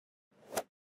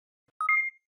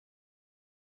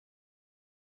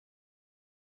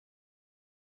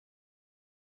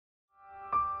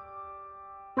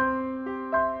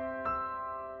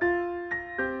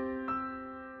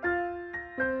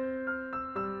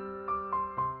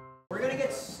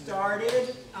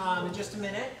in just a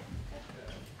minute.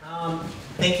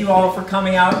 Thank you all for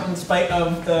coming out in spite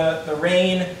of the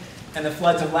rain and the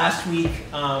floods of last week.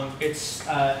 It's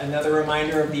another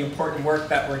reminder of the important work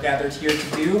that we're gathered here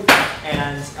to do.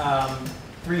 And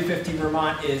 350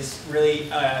 Vermont is really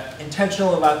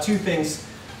intentional about two things.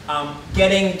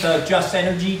 Getting the just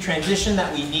energy transition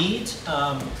that we need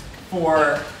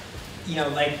for,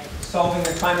 like solving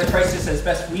the climate crisis as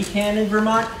best we can in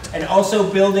Vermont, and also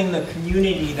building the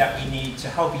community that we need to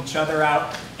help each other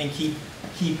out and keep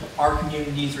our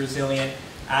communities resilient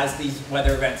as these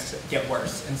weather events get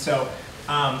worse. And so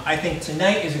I think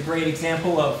tonight is a great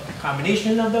example of a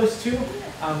combination of those two.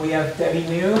 We have Debbie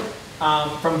New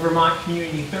from Vermont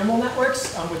Community Thermal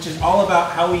Networks, which is all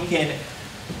about how we can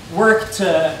work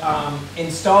to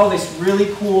install this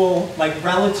really cool, like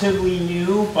relatively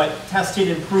new, but tested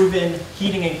and proven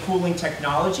heating and cooling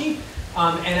technology.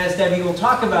 And as Debbie will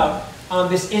talk about,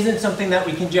 this isn't something that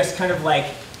we can just kind of like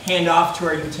hand off to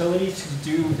our utilities to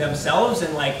do themselves,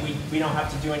 and like we don't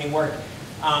have to do any work.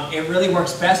 It really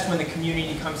works best when the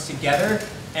community comes together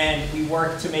and we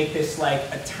work to make this like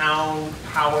a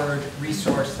town-powered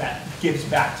resource that gives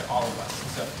back to all of us.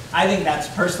 So I think that's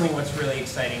personally what's really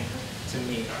exciting to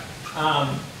me.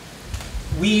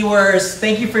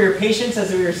 Thank you for your patience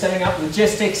as we were setting up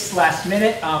logistics last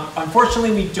minute.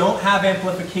 Unfortunately, we don't have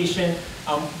amplification.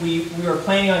 We were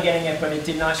planning on getting it, but it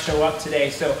did not show up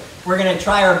today. So we're going to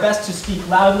try our best to speak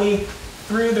loudly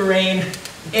through the rain.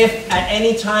 If at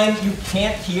any time you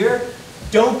can't hear,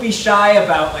 don't be shy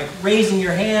about like raising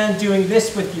your hand, doing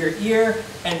this with your ear,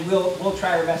 and we'll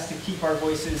try our best to keep our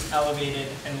voices elevated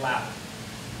and loud.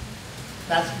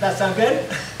 That sound good?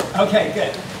 Okay,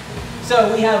 good.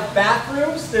 So we have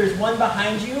bathrooms. There's one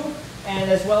behind you,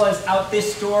 and as well as out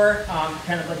this door,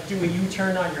 kind of like do a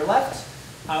U-turn on your left.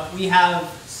 We have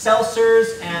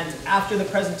seltzers, and after the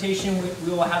presentation,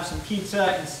 we will have some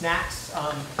pizza and snacks.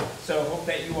 So hope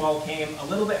that you all came a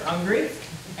little bit hungry.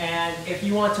 And if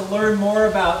you want to learn more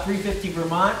about 350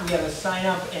 Vermont, we have a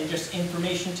sign-up and just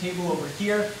information table over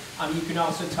here. You can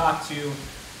also talk to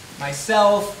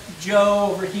myself, Joe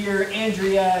over here,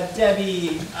 Andrea,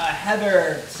 Debbie,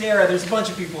 Heather, Sarah. There's a bunch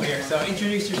of people here. So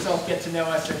introduce yourself, get to know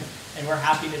us, and we're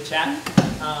happy to chat.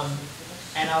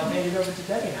 And I'll hand it over to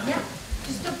Debbie now. Yeah.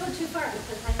 Just don't go too far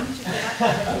because I need you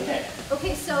to Okay.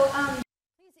 Okay, so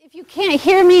if you can't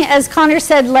hear me, as Connor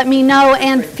said, let me know,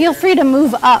 and feel free to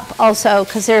move up also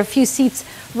because there are a few seats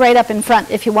right up in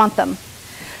front if you want them.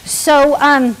 So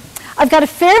I've got a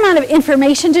fair amount of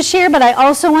information to share, but I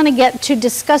also want to get to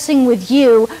discussing with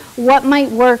you what might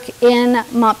work in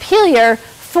Montpelier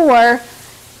for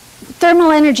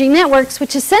thermal energy networks,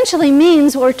 which essentially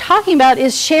means what we're talking about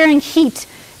is sharing heat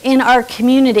in our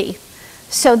community.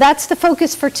 So that's the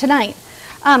focus for tonight.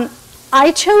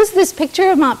 I chose this picture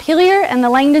of Montpelier and the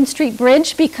Langdon Street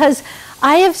Bridge because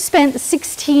I have spent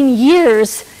 16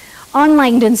 years on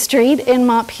Langdon Street in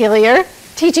Montpelier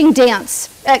teaching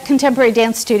dance at Contemporary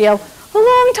Dance Studio a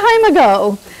long time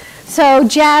ago. So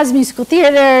jazz, musical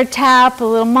theater, tap, a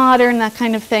little modern, that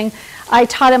kind of thing. I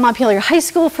taught at Montpelier High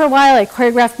School for a while. I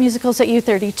choreographed musicals at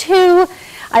U32.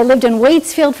 I lived in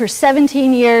Waitsfield for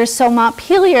 17 years. So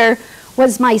Montpelier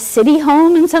was my city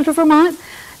home in central Vermont.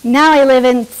 Now I live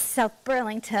in South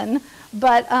Burlington,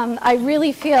 but I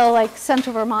really feel like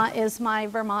central Vermont is my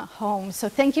Vermont home. So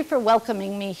thank you for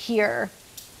welcoming me here.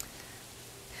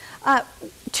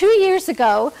 2 years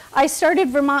ago, I started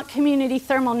Vermont Community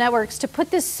Thermal Networks to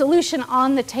put this solution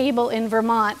on the table in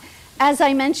Vermont. As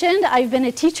I mentioned, I've been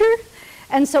a teacher,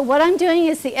 and so what I'm doing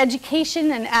is the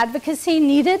education and advocacy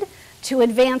needed to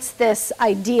advance this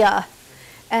idea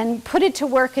and put it to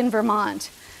work in Vermont.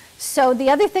 So the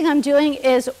other thing I'm doing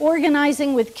is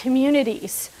organizing with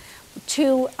communities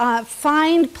to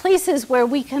find places where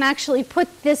we can actually put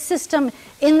this system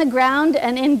in the ground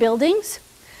and in buildings.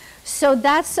 So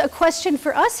that's a question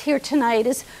for us here tonight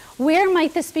is where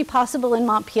might this be possible in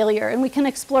Montpelier? And we can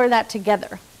explore that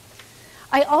together.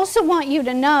 I also want you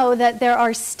to know that there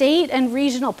are state and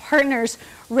regional partners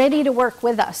ready to work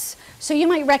with us. So you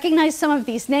might recognize some of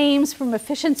these names from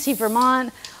Efficiency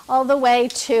Vermont all the way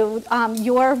to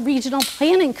your Regional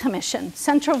Planning Commission,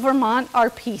 Central Vermont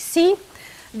RPC.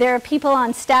 There are people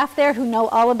on staff there who know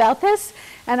all about this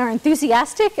and are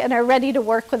enthusiastic and are ready to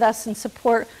work with us and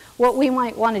support what we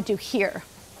might want to do here.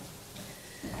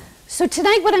 So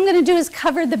tonight what I'm going to do is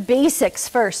cover the basics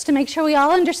first to make sure we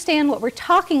all understand what we're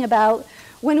talking about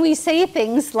when we say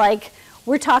things like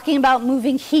we're talking about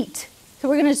moving heat. So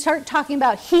we're going to start talking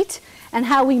about heat and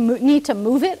how we need to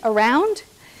move it around.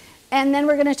 And then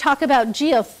we're going to talk about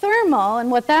geothermal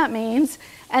and what that means.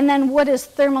 And then what does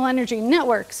thermal energy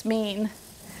networks mean?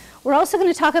 We're also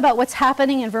going to talk about what's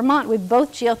happening in Vermont with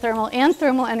both geothermal and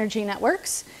thermal energy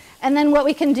networks, and then what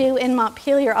we can do in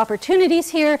Montpelier, opportunities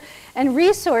here, and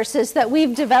resources that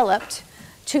we've developed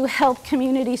to help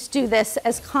communities do this,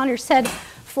 as Connor said,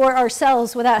 for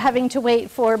ourselves without having to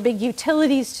wait for big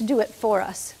utilities to do it for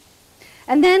us.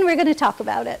 And then we're going to talk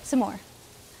about it some more.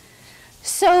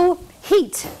 So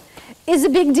heat is a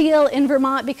big deal in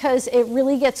Vermont because it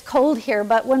really gets cold here.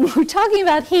 But when we're talking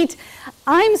about heat,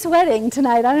 I'm sweating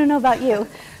tonight. I don't know about you.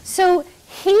 So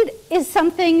heat is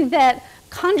something that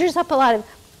conjures up a lot of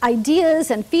ideas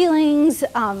and feelings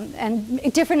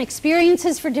and different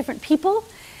experiences for different people.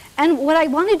 And what I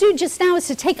want to do just now is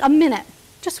to take a minute,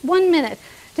 just 1 minute,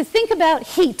 to think about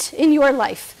heat in your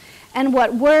life and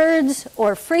what words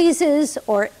or phrases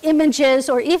or images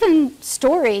or even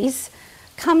stories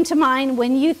come to mind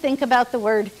when you think about the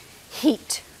word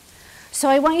heat. So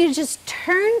I want you to just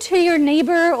turn to your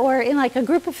neighbor or in like a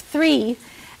group of 3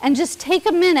 and just take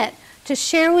a minute to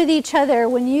share with each other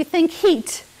when you think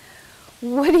heat.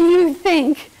 What do you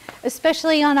think,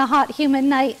 especially on a hot, humid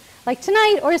night like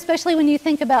tonight, or especially when you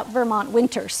think about Vermont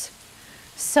winters?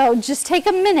 So just take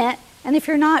a minute, and if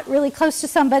you're not really close to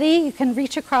somebody, you can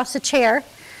reach across a chair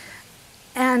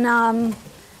and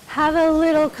have a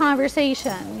little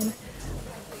conversation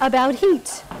about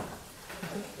heat.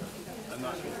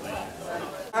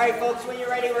 All right, folks, when you're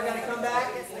ready, we're going to come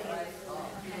back.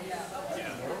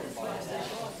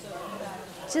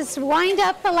 Just wind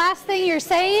up the last thing you're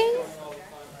saying.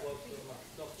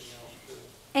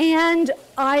 And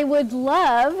I would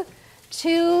love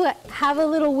to have a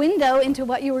little window into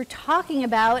what you were talking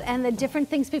about and the different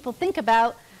things people think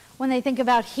about when they think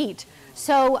about heat.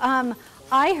 So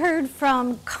I heard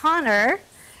from Connor.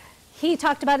 He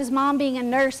talked about his mom being a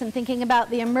nurse and thinking about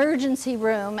the emergency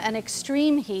room and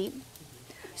extreme heat.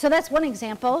 So that's one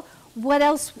example. What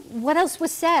else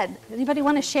was said? Anybody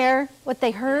want to share what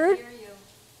they heard?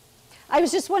 I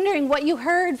was just wondering what you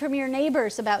heard from your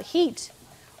neighbors about heat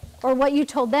or what you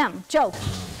told them. Joe?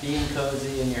 Being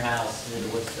cozy in your house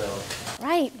with a wood stove.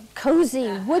 Right,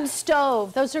 cozy, wood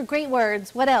stove. Those are great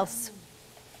words. What else?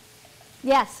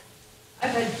 Yes?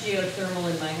 I've had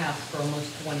geothermal in my house for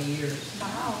almost 20 years.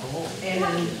 Wow. And,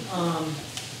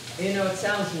 you know, it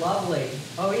sounds lovely.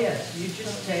 Oh yes, you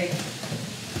just take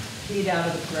heat out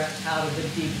of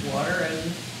the deep water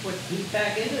and put heat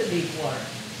back into the deep water.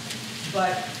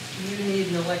 But you need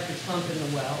an electric pump in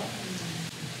the well.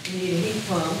 You need a heat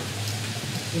pump.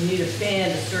 You need a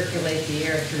fan to circulate the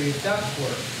air through your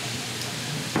ductwork.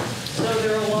 So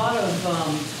there are a lot of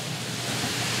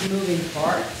moving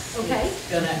parts. Okay. It's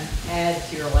going to add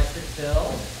to your electric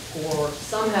bill, or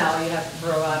somehow you have to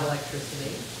throw out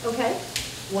electricity. Okay.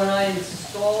 When I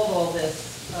installed all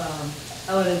this,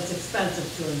 and it's expensive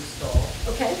to install.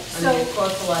 Okay. I mean, it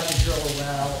costs a lot to drill a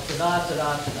well,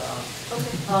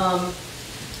 Okay.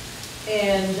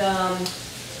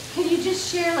 Can you just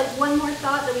share like one more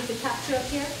thought that we could capture up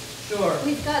here? Sure.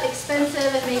 We've got expensive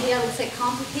and maybe I would say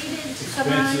complicated to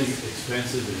summarize.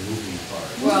 Expensive and moving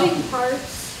parts. Well, Moving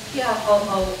parts, yeah.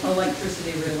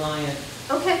 Electricity reliant.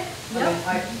 Okay, I yep. mean,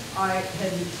 I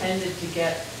had intended to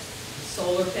get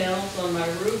solar panels on my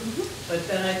roof, but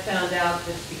then I found out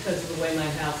that because of the way my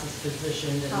house is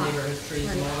positioned and neighborhood trees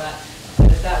and all that,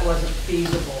 that wasn't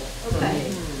feasible for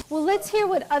me. Well, let's hear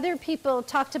what other people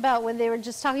talked about when they were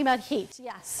just talking about heat.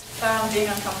 Yes. Being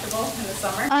uncomfortable in the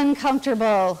summer.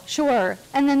 Uncomfortable, sure.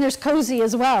 And then there's cozy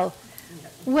as well.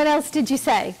 What else did you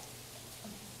say?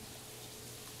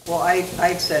 Well, I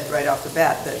said right off the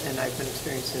bat that, and I've been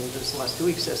experiencing this the last 2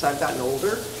 weeks, as I've gotten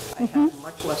older, I have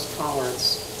much less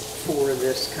tolerance for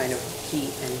this kind of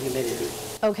heat and humidity.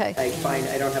 Okay. I find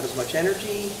I don't have as much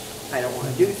energy. I don't want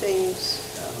to do things.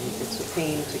 It's a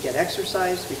pain to get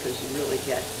exercise because you really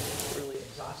get really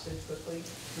exhausted quickly.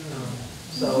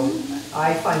 So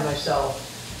I find myself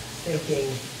thinking,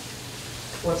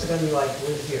 what's it going to be like to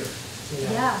live here? You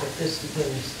know, Yeah. if this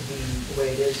begins to be the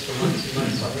way it is for months and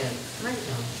months on end. Right.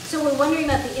 So we're wondering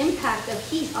about the impact of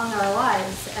heat on our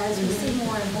lives as we see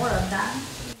more and more of that.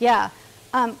 Yeah.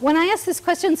 When I asked this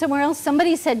question somewhere else,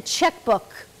 somebody said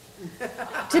checkbook.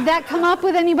 Did that come up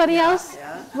with anybody else?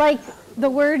 Yeah. Like the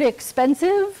word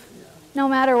expensive, no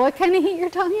matter what kind of heat you're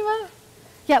talking about?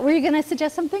 Yeah, were you going to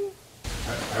suggest something?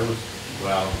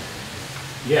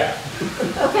 Yeah.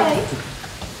 Okay.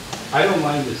 I don't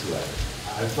mind this weather.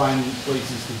 I find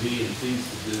places to be and things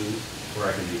to do where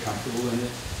I can be comfortable in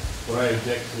it. What I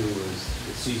object to is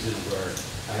the season where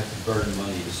I have to burn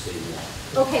money to stay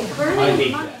warm. Okay, I burning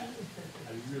hate money. that.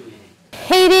 I really hate that.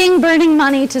 Hating burning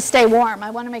money to stay warm.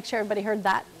 I want to make sure everybody heard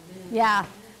that. Yeah,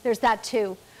 there's that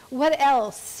too. What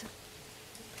else?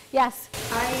 Yes?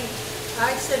 I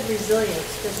I said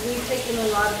resilience, because we've taken a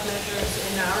lot of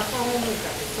measures in our home, we've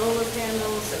got the solar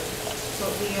panels, but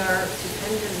we are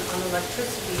dependent on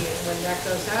electricity, and when that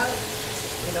goes out,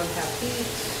 we don't have heat.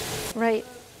 Right.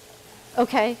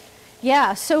 Okay.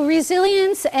 Yeah, so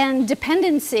resilience and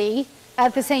dependency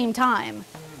at the same time.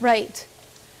 Right.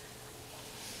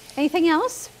 Anything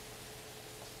else?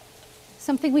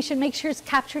 Something we should make sure is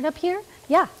captured up here?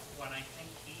 Yeah. When I think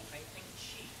heat, I think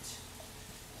sheet.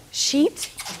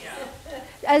 Sheet? Yeah.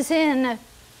 As in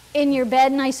your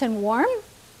bed nice and warm?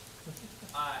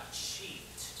 Sheet.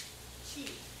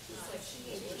 Cheat.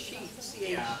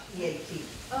 Yeah. C-H-E-A-T.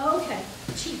 Oh, okay.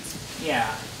 Cheat.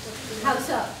 Yeah. How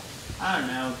so? I don't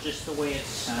know, just the way it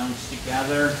sounds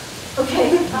together.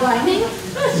 Okay. Rhyming?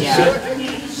 Yeah.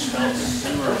 It spells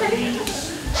similarly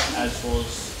as well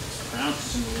as pronounced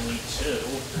similarly too.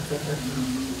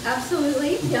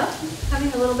 Absolutely. Yep.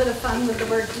 Having a little bit of fun with the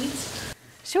word heat.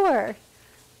 Sure.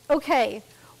 Okay.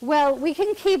 Well, we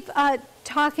can keep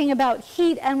talking about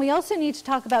heat, and we also need to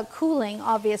talk about cooling,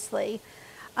 obviously.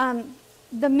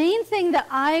 The main thing that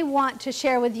I want to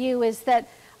share with you is that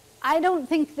I don't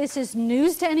think this is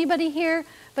news to anybody here,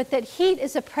 but that heat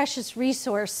is a precious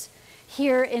resource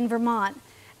here in Vermont.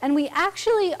 And we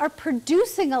actually are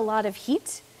producing a lot of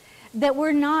heat that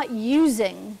we're not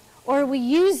using, or we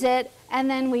use it and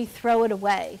then we throw it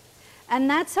away. And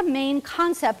that's a main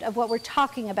concept of what we're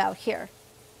talking about here.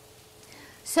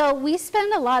 So we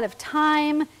spend a lot of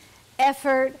time,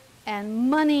 effort, and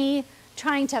money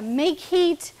trying to make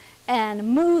heat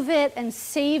and move it and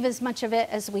save as much of it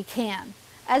as we can,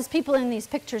 as people in these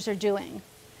pictures are doing.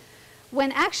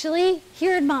 When actually,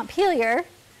 here in Montpelier,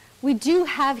 we do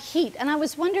have heat. And I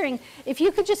was wondering if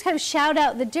you could just kind of shout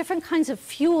out the different kinds of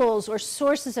fuels or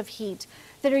sources of heat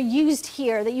that are used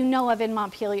here that you know of in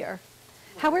Montpelier.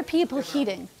 How are people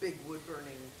heating? Big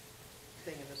wood-burning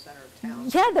thing in the center of town.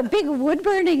 Yeah, the big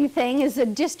wood-burning thing is a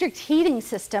district heating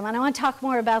system, and I want to talk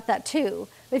more about that too.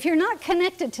 But if you're not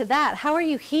connected to that, how are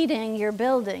you heating your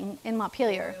building in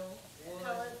Montpelier?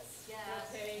 Pellets, gas,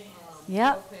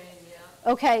 Yep. propane,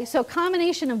 Okay, so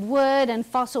combination of wood and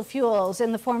fossil fuels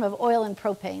in the form of oil and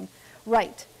propane.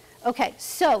 Right. Okay,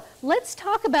 so let's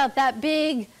talk about that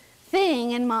big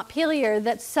thing in Montpelier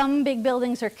that some big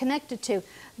buildings are connected to,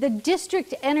 the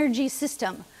district energy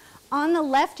system. On the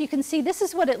left, you can see this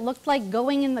is what it looked like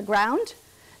going in the ground.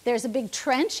 There's a big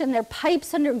trench and there are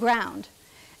pipes underground.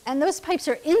 And those pipes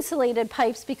are insulated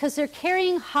pipes because they're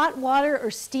carrying hot water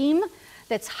or steam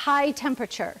that's high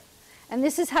temperature. And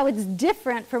this is how it's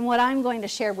different from what I'm going to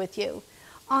share with you.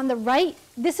 On the right,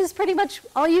 this is pretty much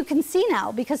all you can see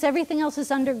now because everything else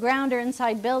is underground or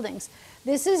inside buildings.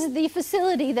 This is the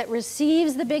facility that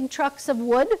receives the big trucks of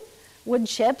wood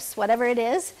chips, whatever it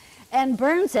is, and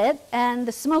burns it, and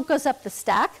the smoke goes up the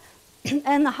stack,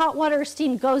 and the hot water or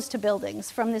steam goes to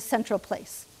buildings from this central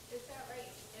place. Is that right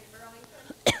in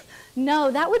Burlington?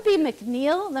 No, that would be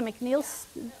McNeil, the McNeil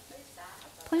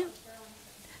plant.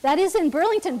 That is in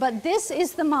Burlington, but this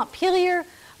is the Montpelier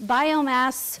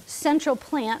biomass central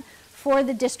plant for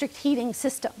the district heating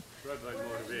system. Right by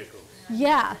motor vehicles.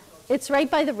 Yeah, it's right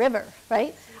by the river,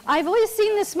 right? I've always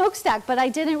seen the smokestack, but I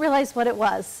didn't realize what it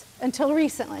was until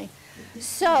recently.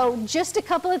 So just a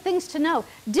couple of things to know.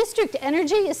 District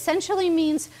energy essentially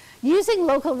means using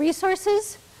local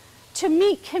resources to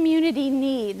meet community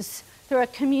needs through a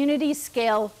community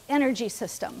scale energy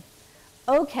system.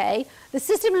 Okay, the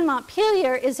system in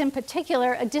Montpelier is in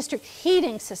particular a district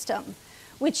heating system,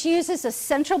 which uses a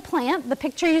central plant, the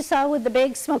picture you saw with the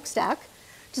big smokestack,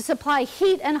 to supply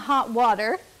heat and hot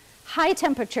water, high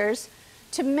temperatures,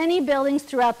 to many buildings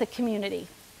throughout the community.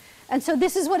 And so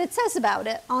this is what it says about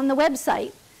it on the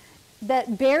website,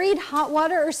 that buried hot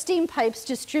water or steam pipes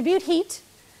distribute heat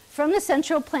from the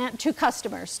central plant to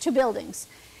customers, to buildings.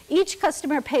 Each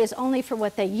customer pays only for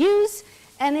what they use,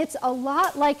 and it's a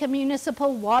lot like a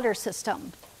municipal water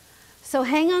system. So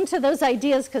hang on to those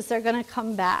ideas because they're going to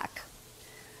come back.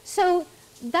 So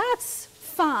that's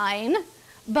fine,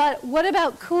 but what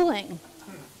about cooling?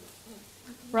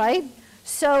 Right?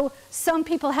 So some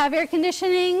people have air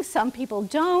conditioning, some people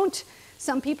don't.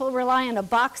 Some people rely on a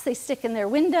box they stick in their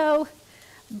window.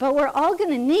 But we're all going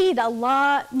to need a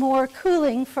lot more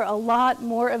cooling for a lot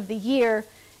more of the year,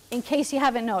 in case you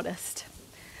haven't noticed.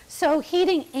 So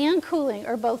heating and cooling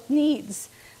are both needs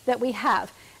that we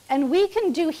have. And we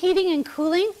can do heating and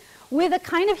cooling with a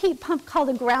kind of heat pump called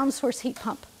a ground source heat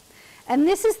pump. And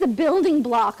this is the building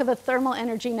block of a thermal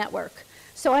energy network.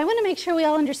 So I want to make sure we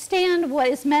all understand what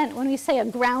is meant when we say a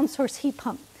ground source heat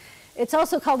pump. It's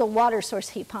also called a water source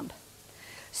heat pump.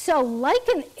 So like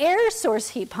an air source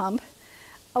heat pump,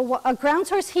 a ground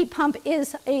source heat pump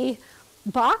is a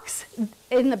box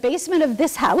in the basement of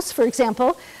this house, for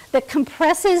example, that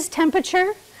compresses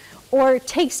temperature or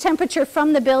takes temperature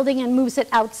from the building and moves it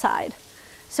outside.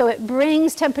 So it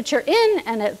brings temperature in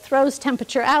and it throws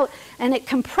temperature out, and it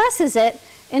compresses it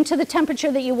into the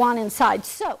temperature that you want inside.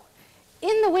 So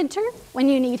in the winter, when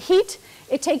you need heat,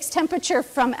 it takes temperature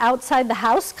from outside the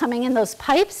house coming in those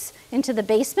pipes into the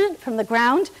basement from the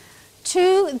ground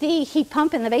to the heat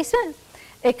pump in the basement.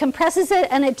 It compresses it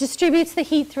and it distributes the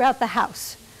heat throughout the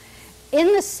house.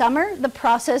 In the summer, the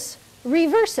process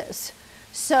reverses.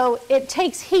 So it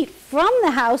takes heat from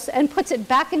the house and puts it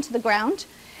back into the ground,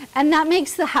 and that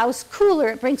makes the house cooler.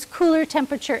 It brings cooler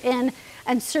temperature in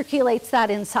and circulates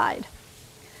that inside.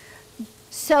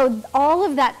 So all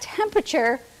of that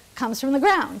temperature comes from the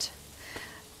ground.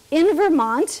 In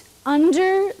Vermont,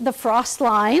 under the frost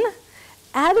line,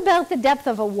 at about the depth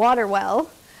of a water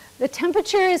well, the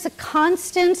temperature is a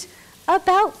constant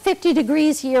about 50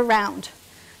 degrees year-round.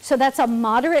 So that's a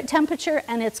moderate temperature,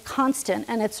 and it's constant,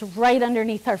 and it's right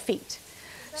underneath our feet.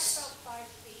 Is that about 5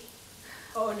 feet?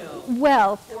 Oh, no.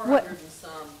 Well, 400 and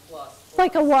some plus.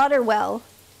 like a water well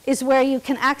is where you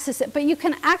can access it, but you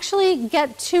can actually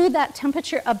get to that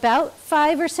temperature about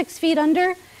 5 or 6 feet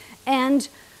under, and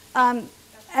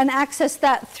access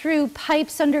that through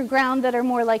pipes underground that are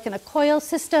more like in a coil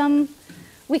system.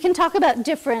 We can talk about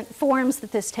different forms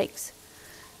that this takes.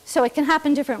 So it can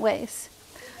happen different ways.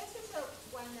 This is the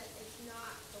one that is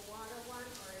not the water one,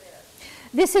 or it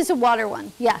is? This is a water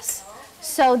one, yes.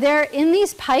 So they're in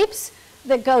these pipes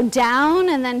that go down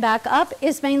and then back up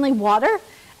is mainly water,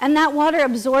 and that water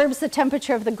absorbs the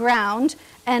temperature of the ground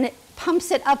and it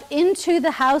pumps it up into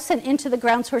the house and into the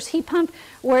ground source heat pump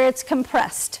where it's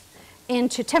compressed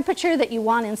into temperature that you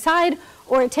want inside,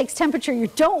 or it takes temperature you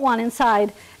don't want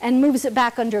inside and moves it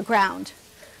back underground.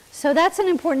 So that's an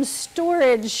important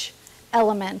storage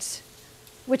element,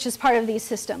 which is part of these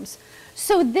systems.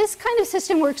 So this kind of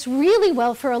system works really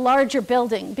well for a larger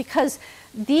building because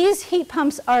these heat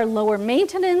pumps are lower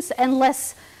maintenance and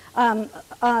less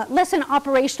in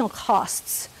operational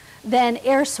costs than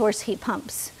air source heat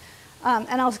pumps.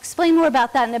 And I'll explain more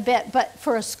about that in a bit, but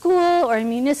for a school or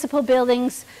municipal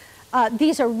buildings,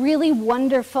 these are really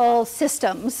wonderful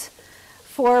systems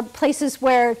for places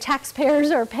where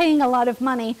taxpayers are paying a lot of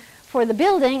money for the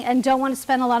building and don't want to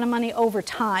spend a lot of money over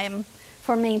time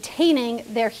for maintaining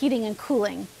their heating and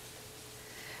cooling.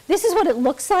 This is what it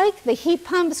looks like. The heat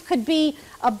pumps could be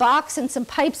a box and some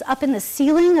pipes up in the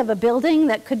ceiling of a building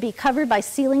that could be covered by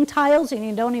ceiling tiles and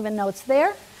you don't even know it's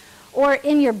there. Or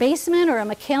in your basement or a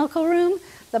mechanical room,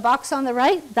 the box on the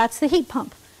right, that's the heat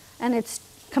pump. And it's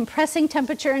compressing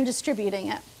temperature and distributing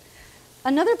it.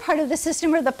 Another part of the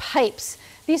system are the pipes.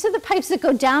 These are the pipes that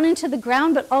go down into the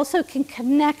ground but also can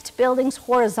connect buildings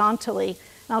horizontally.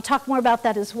 And I'll talk more about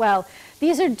that as well.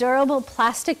 These are durable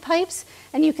plastic pipes,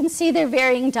 and you can see they're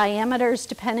varying diameters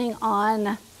depending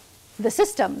on the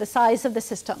system, the size of the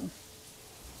system.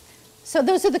 So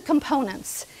those are the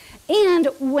components. And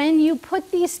when you put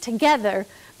these together,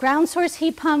 ground source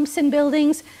heat pumps in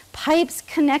buildings, pipes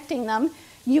connecting them,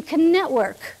 you can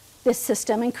network this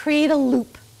system and create a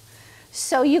loop.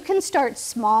 So you can start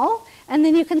small, and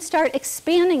then you can start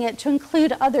expanding it to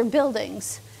include other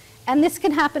buildings. And this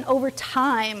can happen over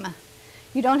time.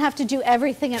 You don't have to do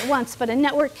everything at once, but a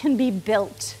network can be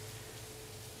built.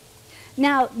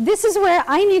 Now, this is where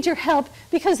I need your help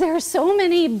because there are so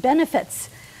many benefits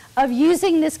of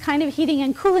using this kind of heating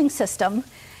and cooling system.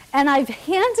 And I've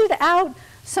handed out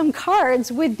some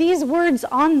cards with these words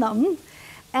on them.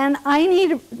 And I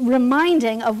need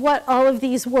reminding of what all of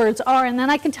these words are, and then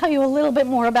I can tell you a little bit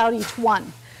more about each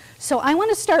one. So I want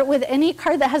to start with any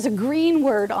card that has a green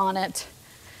word on it.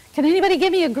 Can anybody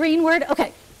give me a green word?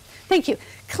 Okay, thank you.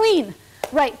 Clean,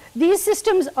 right. These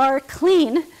systems are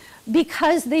clean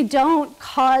because they don't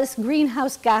cause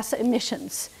greenhouse gas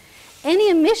emissions. Any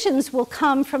emissions will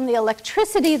come from the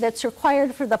electricity that's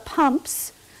required for the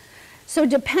pumps. So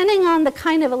depending on the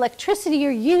kind of electricity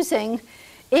you're using,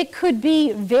 it could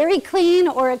be very clean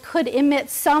or it could emit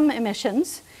some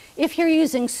emissions. If you're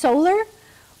using solar,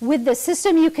 with the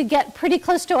system you could get pretty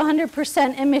close to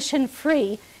 100%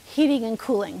 emission-free heating and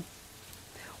cooling.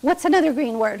 What's another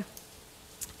green word?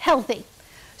 Healthy.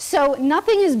 So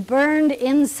nothing is burned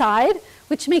inside,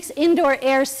 which makes indoor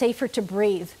air safer to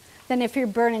breathe than if you're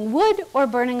burning wood or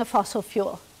burning a fossil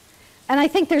fuel. And I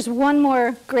think there's one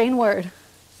more green word.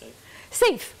 Safe.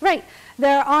 Safe, right.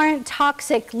 There aren't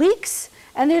toxic leaks,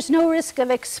 and there's no risk of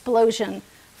explosion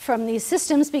from these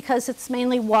systems because it's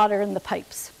mainly water in the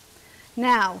pipes.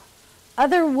 Now,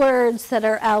 other words that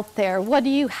are out there. What do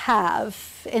you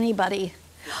have? Anybody?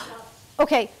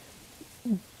 Okay,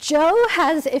 Joe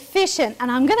has efficient,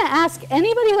 and I'm going to ask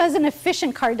anybody who has an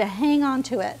efficient card to hang on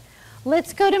to it.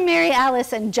 Let's go to Mary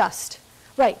Alice and Just.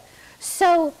 Right.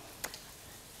 So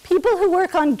people who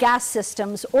work on gas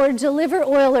systems or deliver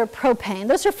oil or propane,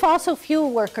 those are fossil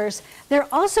fuel workers.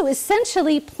 They're also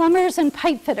essentially plumbers and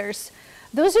pipe fitters.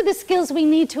 Those are the skills we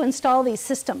need to install these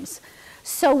systems.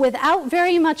 So without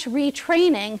very much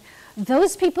retraining,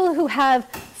 those people who have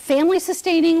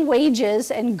family-sustaining wages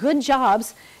and good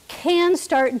jobs can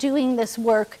start doing this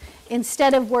work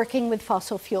instead of working with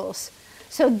fossil fuels.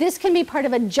 So this can be part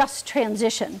of a just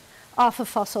transition off of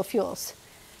fossil fuels.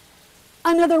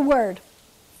 Another word.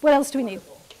 What else do we need?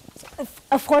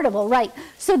 Affordable, right.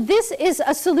 So this is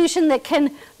a solution that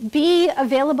can be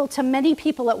available to many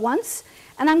people at once.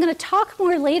 And I'm going to talk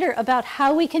more later about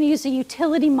how we can use a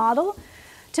utility model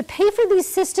to pay for these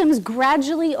systems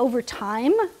gradually over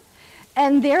time,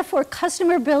 and therefore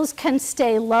customer bills can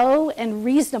stay low and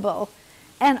reasonable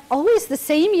and always the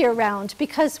same year round,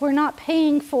 because we're not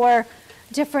paying for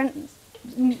different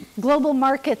global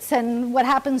markets and what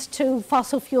happens to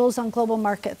fossil fuels on global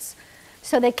markets.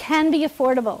 So they can be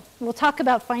affordable. We'll talk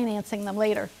about financing them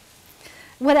later.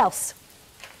 What else?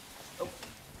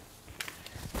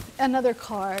 Another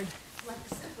card.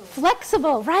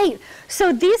 Flexible, right.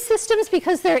 So these systems,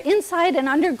 because they're inside and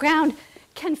underground,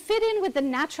 can fit in with the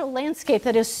natural landscape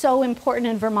that is so important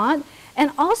in Vermont,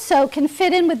 and also can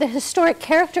fit in with the historic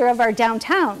character of our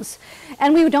downtowns.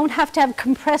 And we don't have to have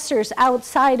compressors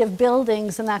outside of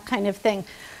buildings and that kind of thing.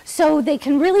 So they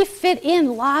can really fit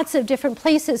in lots of different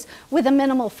places with a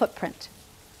minimal footprint.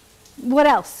 What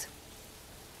else?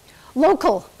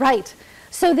 Local, right.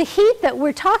 So the heat that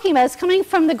we're talking about is coming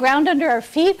from the ground under our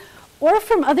feet or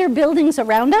from other buildings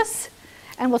around us,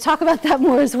 and we'll talk about that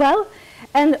more as well.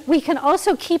 And we can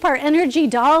also keep our energy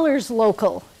dollars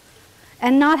local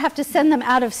and not have to send them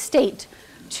out of state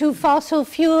to fossil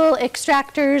fuel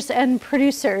extractors and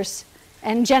producers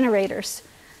and generators.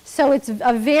 So it's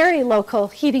a very local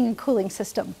heating and cooling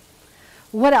system.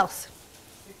 What else?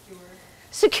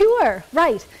 Secure,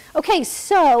 right. Okay,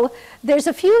 so there's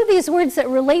a few of these words that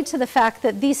relate to the fact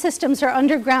that these systems are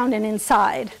underground and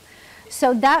inside.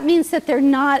 So that means that they're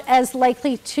not as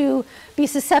likely to be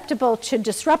susceptible to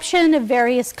disruption of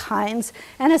various kinds.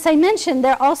 And as I mentioned,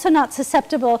 they're also not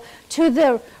susceptible to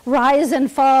the rise and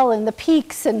fall and the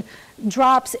peaks and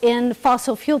drops in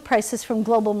fossil fuel prices from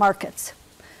global markets.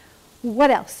 What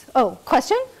else? Oh,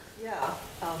 question? Yeah,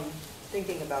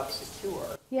 thinking about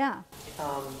secure. Yeah.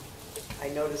 I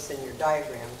notice in your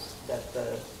diagrams that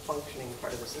the functioning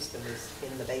part of the system is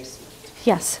in the basement.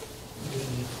 Yes.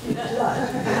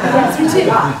 Yes, we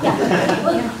do.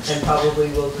 And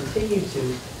probably will continue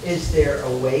to. Is there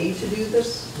a way to do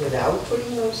this without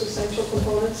putting those essential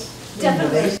components in the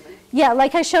basement? Yeah,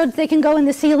 like I showed, they can go in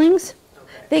the ceilings.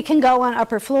 Okay. They can go on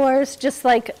upper floors, just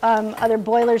like other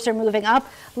boilers are moving up.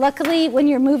 Luckily, when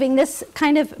you're moving this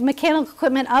kind of mechanical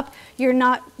equipment up, you're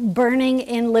not burning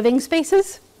in living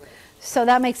spaces. So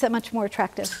that makes it much more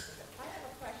attractive. I have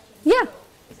a question. Yeah.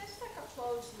 Is this like a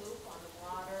closed loop on the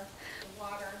water? The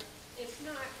water, it's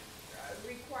not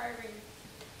requiring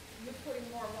you putting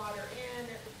more water in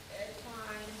at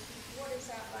times. What is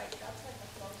that like? That's like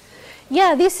a closed loop.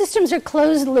 Yeah, these systems are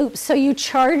closed loops. So you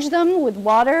charge them with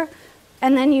water,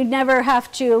 and then you never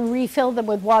have to refill them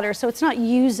with water. So it's not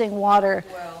using water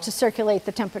to circulate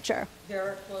the temperature. There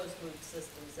are closed loop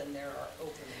systems and there are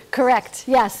open loop. Correct,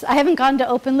 yes. I haven't gone to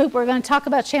open loop. We're going to talk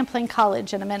about Champlain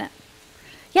College in a minute.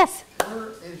 Yes? Where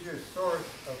is your source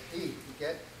of heat? You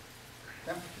get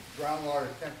groundwater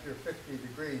temperature 50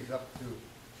 degrees up to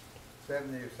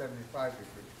 70 or 75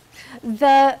 degrees.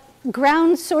 The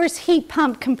ground source heat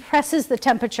pump compresses the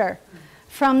temperature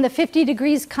from the 50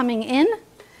 degrees coming in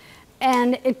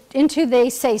and into, they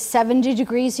say, 70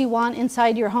 degrees you want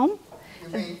inside your home. You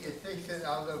mean it takes it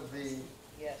out of the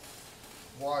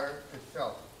water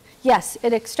itself? Yes,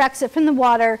 it extracts it from the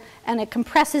water and it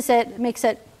compresses it, makes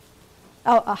it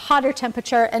a hotter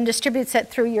temperature and distributes it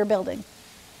through your building.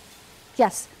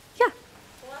 Yes? Yeah?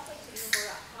 Well, I'd like to know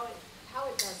more about how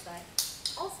it does that.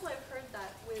 Also, I've heard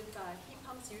that with heat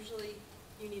pumps, usually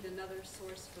you need another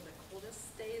source for the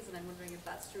coldest days, and I'm wondering if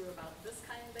that's true about this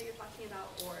kind that you're talking about,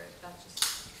 or if that's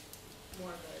just more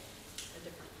of a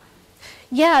different kind.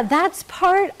 Yeah, that's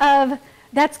part of,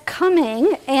 that's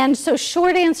coming, and so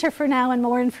short answer for now and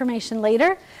more information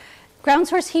later. Ground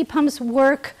source heat pumps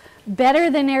work better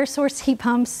than air source heat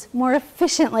pumps more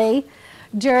efficiently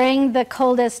during the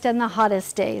coldest and the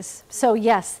hottest days. So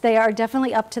yes, they are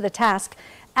definitely up to the task,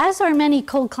 as are many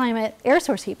cold climate air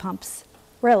source heat pumps,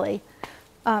 really.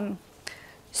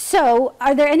 So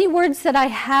are there any words that I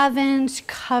haven't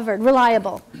covered?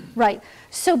 Reliable, right.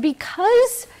 So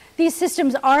because these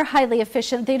systems are highly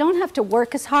efficient, they don't have to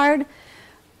work as hard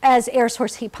as air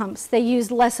source heat pumps. They use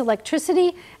less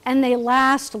electricity and they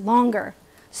last longer.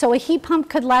 So a heat pump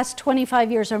could last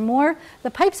 25 years or more.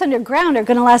 The pipes underground are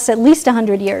going to last at least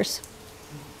 100 years.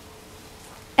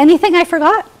 Anything I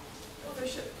forgot?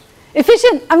 Efficient.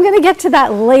 Efficient, I'm going to get to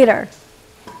that later.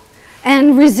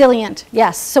 And resilient,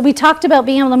 yes. So we talked about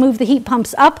being able to move the heat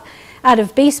pumps up out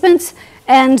of basements,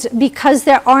 and because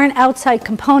there aren't outside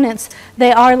components,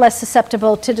 they are less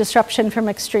susceptible to disruption from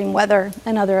extreme weather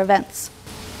and other events.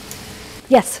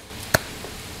 Yes?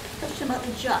 Question about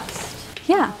the Just.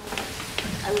 Yeah.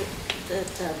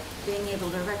 Being able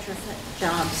to retrofit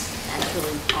jobs, that's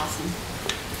really awesome.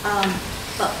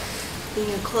 But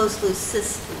being a closed loop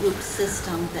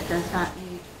system that does not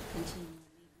need continual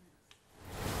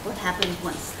maintenance, what happens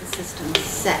once the system is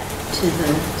set to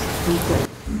the liquid?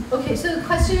 Okay, so the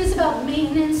question is about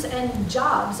maintenance and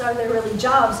jobs. Are there really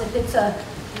jobs if it's a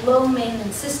low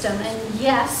maintenance system? And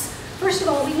yes, first of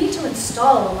all, we need to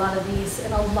install a lot of these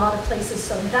in a lot of places,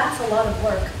 so that's a lot of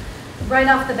work right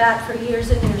off the bat for years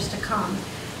and years to come.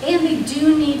 And they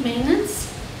do need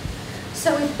maintenance,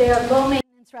 so if they are low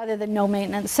maintenance rather than no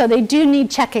maintenance, so they do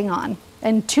need checking on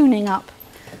and tuning up.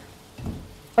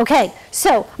 Okay,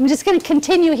 so I'm just going to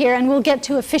continue here and we'll get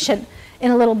to efficient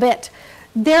in a little bit.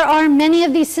 There are many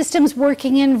of these systems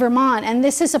working in Vermont, and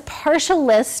this is a partial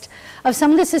list of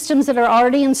some of the systems that are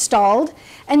already installed.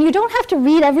 And you don't have to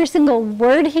read every single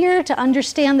word here to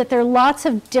understand that there are lots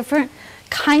of different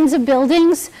kinds of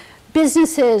buildings,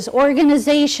 businesses,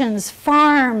 organizations,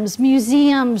 farms,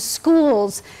 museums,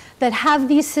 schools that have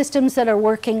these systems that are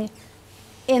working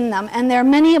in them. And there are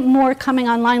many more coming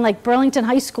online, like Burlington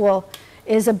High School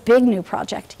is a big new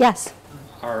project. Yes?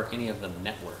 Are any of them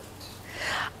networked?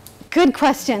 Good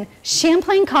question.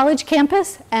 Champlain College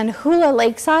campus and Hula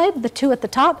Lakeside, the two at the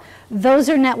top, those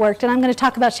are networked, and I'm going to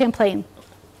talk about Champlain.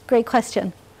 Great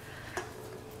question.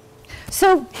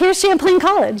 So here's Champlain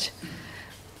College.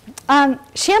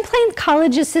 Champlain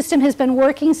College's system has been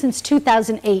working since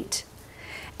 2008,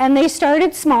 and they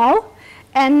started small,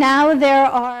 and now there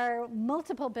are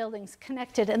multiple buildings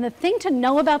connected. And the thing to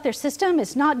know about their system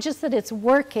is not just that it's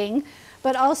working,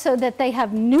 but also that they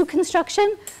have new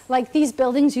construction, like these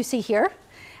buildings you see here.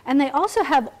 And they also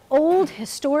have old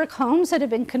historic homes that have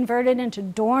been converted into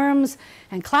dorms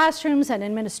and classrooms and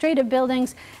administrative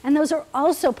buildings, and those are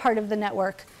also part of the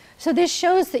network. So this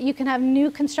shows that you can have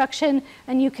new construction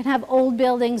and you can have old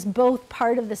buildings, both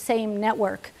part of the same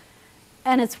network,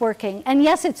 and it's working. And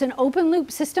yes, it's an open loop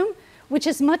system, which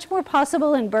is much more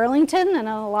possible in Burlington and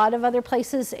a lot of other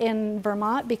places in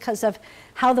Vermont because of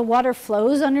how the water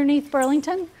flows underneath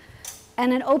Burlington.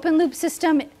 And an open loop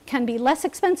system can be less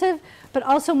expensive, but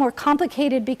also more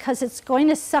complicated because it's going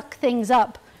to suck things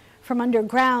up from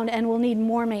underground and will need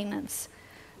more maintenance.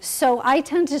 So I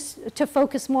tend to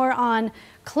focus more on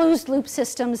closed loop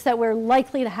systems that we're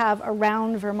likely to have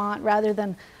around Vermont rather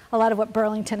than a lot of what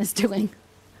Burlington is doing.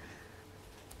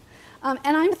 And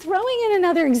I'm throwing in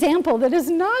another example that is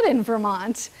not in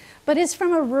Vermont, but is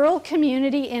from a rural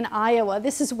community in Iowa.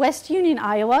 This is West Union,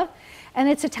 Iowa, and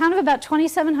it's a town of about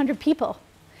 2,700 people.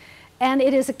 And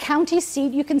it is a county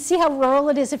seat. You can see how rural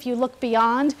it is if you look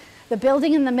beyond. The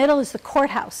building in the middle is the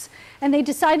courthouse. And they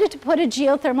decided to put a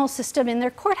geothermal system in their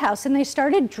courthouse, and they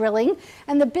started drilling,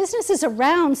 and the businesses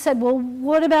around said, well,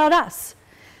 what about us?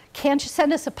 Can't you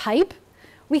send us a pipe?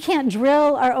 We can't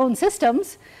drill our own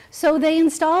systems. So they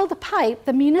installed a pipe,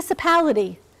 the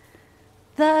municipality,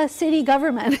 the city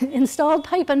government installed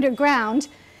pipe underground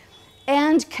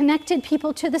and connected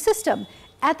people to the system.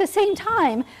 At the same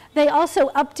time, they also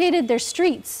updated their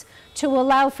streets to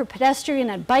allow for pedestrian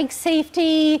and bike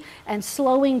safety and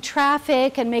slowing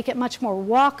traffic and make it much more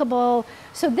walkable.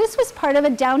 So this was part of a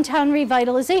downtown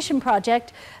revitalization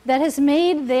project that has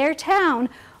made their town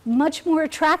much more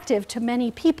attractive to many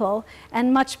people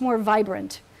and much more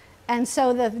vibrant. And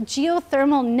so the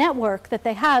geothermal network that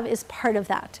they have is part of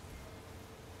that.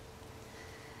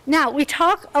 Now, we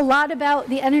talk a lot about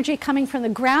the energy coming from the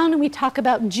ground, and we talk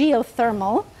about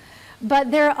geothermal, but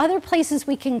there are other places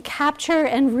we can capture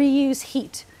and reuse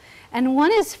heat. And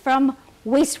one is from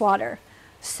wastewater.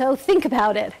 So think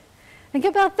about it. Think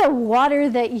about the water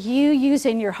that you use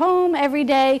in your home every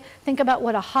day. Think about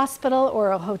what a hospital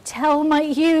or a hotel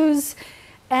might use.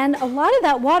 And a lot of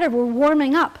that water we're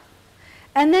warming up.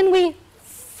 And then we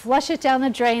flush it down the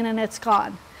drain and it's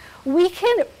gone. We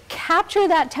can capture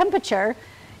that temperature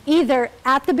either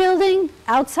at the building,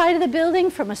 outside of the building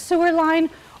from a sewer line,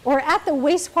 or at the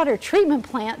wastewater treatment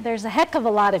plant. There's a heck of a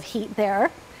lot of heat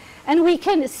there. And we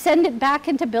can send it back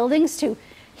into buildings to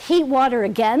heat water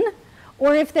again,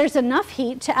 or if there's enough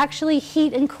heat to actually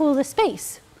heat and cool the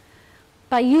space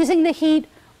by using the heat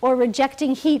or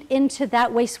rejecting heat into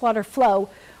that wastewater flow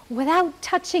without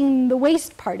touching the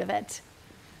waste part of it,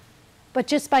 but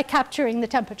just by capturing the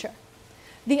temperature.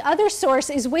 The other source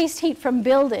is waste heat from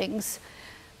buildings.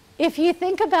 If you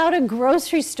think about a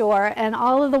grocery store and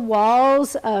all of the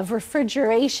walls of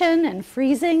refrigeration and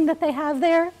freezing that they have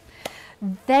there,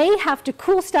 they have to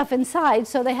cool stuff inside,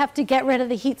 so they have to get rid of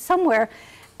the heat somewhere.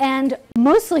 And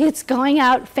mostly it's going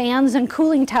out fans and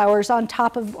cooling towers on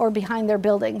top of or behind their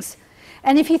buildings.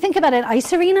 And if you think about an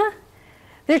ice arena,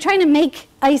 they're trying to make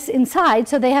ice inside,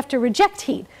 so they have to reject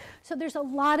heat. So there's a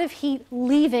lot of heat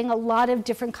leaving a lot of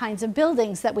different kinds of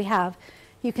buildings that we have.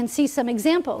 You can see some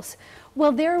examples.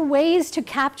 Well, there are ways to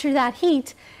capture that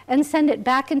heat and send it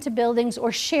back into buildings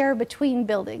or share between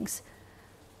buildings.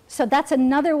 So that's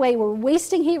another way. We're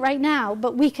wasting heat right now,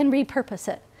 but we can repurpose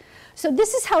it. So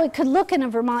this is how it could look in a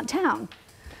Vermont town.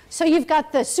 So you've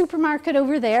got the supermarket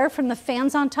over there from the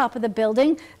fans on top of the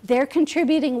building. They're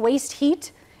contributing waste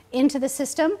heat into the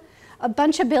system. A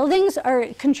bunch of buildings are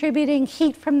contributing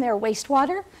heat from their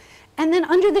wastewater. And then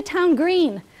under the town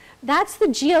green, that's the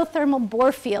geothermal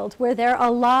bore field where there are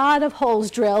a lot of holes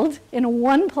drilled in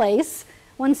one place,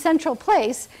 one central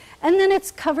place, and then it's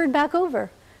covered back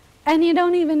over. And you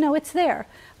don't even know it's there.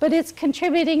 But it's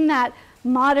contributing that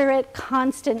moderate,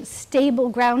 constant, stable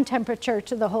ground temperature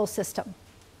to the whole system.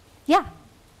 Yeah?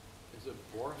 Is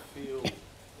a bore field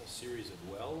a series of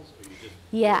wells, or you just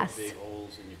Yes. drill big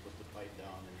holes and you put the pipe down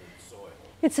in the soil?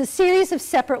 It's a series of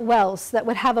separate wells that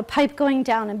would have a pipe going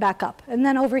down and back up. And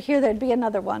then over here there'd be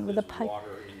another one with a pipe.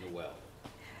 Water in the well.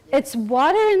 It's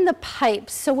water in the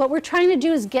pipes. So what we're trying to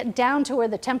do is get down to where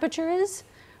the temperature is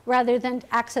rather than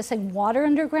accessing water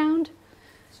underground.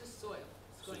 It's just soil.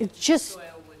 It's just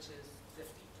soil, which is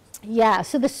 50. Yeah,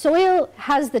 so the soil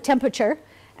has the temperature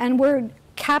and we're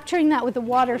capturing that with the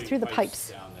water through the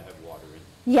pipes. Down that have water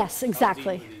in. Yes, How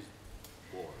exactly. deep are these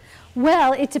bores?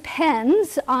 Well, it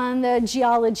depends on the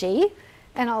geology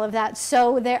and all of that.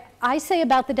 So there, I say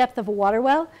about the depth of a water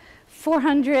well,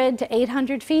 400 to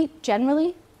 800 feet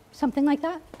generally, something like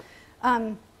that.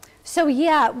 So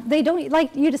yeah, they don't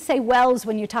like you to say wells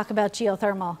when you talk about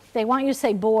geothermal. They want you to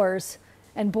say bores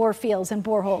and bore fields and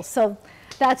boreholes. So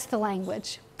that's the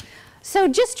language. So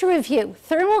just to review,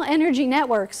 thermal energy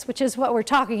networks, which is what we're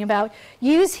talking about,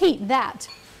 use heat that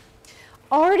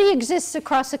already exists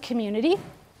across a community,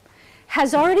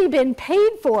 has already been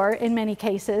paid for in many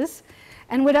cases,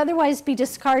 and would otherwise be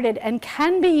discarded and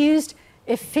can be used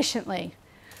efficiently.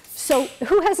 So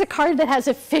who has a card that has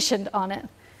efficient on it?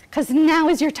 Because now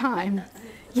is your time.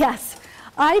 Yes.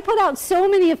 I put out so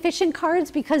many efficient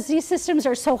cards because these systems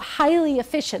are so highly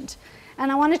efficient.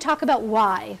 And I want to talk about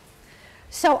why.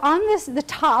 So on the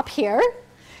top here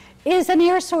is an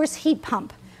air source heat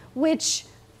pump, which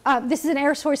this is an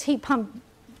air source heat pump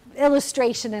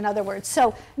illustration, in other words.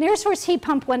 So an air source heat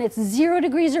pump, when it's 0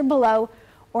 degrees or below,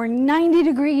 or 90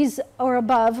 degrees or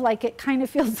above, like it kind of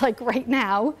feels like right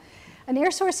now, an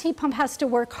air source heat pump has to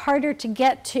work harder to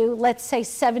get to, let's say,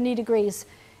 70 degrees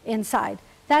inside.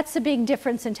 That's a big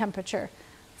difference in temperature.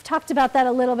 I've talked about that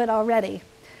a little bit already.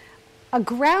 A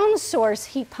ground source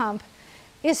heat pump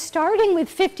is starting with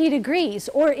 50 degrees,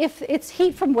 or if it's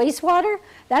heat from wastewater,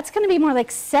 that's going to be more like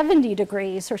 70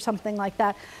 degrees or something like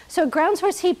that. So a ground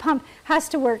source heat pump has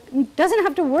to work, doesn't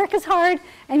have to work as hard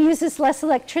and uses less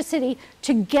electricity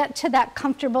to get to that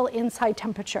comfortable inside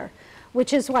temperature,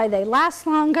 which is why they last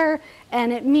longer,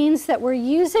 and it means that we're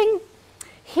using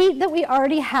heat that we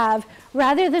already have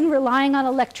rather than relying on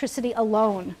electricity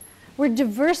alone. We're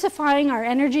diversifying our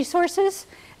energy sources,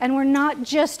 and we're not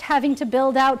just having to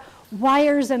build out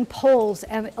wires and poles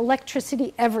and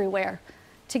electricity everywhere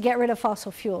to get rid of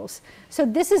fossil fuels. So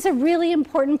this is a really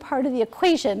important part of the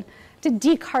equation to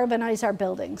decarbonize our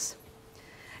buildings.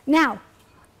 Now,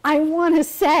 I want to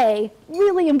say,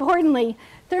 really importantly,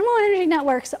 thermal energy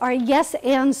networks are a yes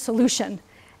and solution.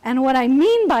 And what I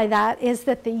mean by that is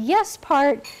that the yes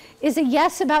part is a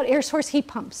yes about air source heat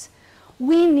pumps.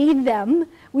 We need them.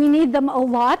 We need them a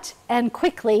lot and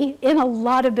quickly in a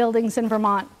lot of buildings in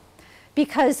Vermont,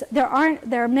 because there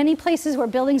are many places where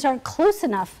buildings aren't close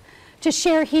enough to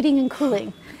share heating and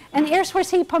cooling. And air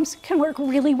source heat pumps can work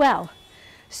really well.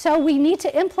 So we need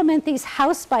to implement these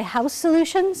house-by-house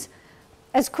solutions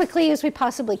as quickly as we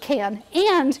possibly can.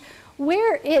 And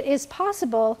where it is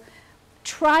possible,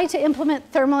 try to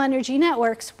implement thermal energy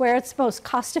networks where it's most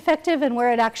cost-effective and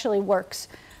where it actually works.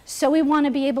 So we want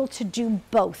to be able to do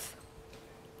both.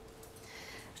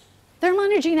 Thermal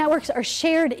energy networks are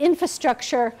shared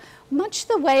infrastructure, much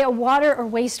the way a water or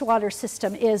wastewater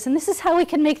system is. And this is how we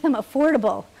can make them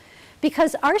affordable,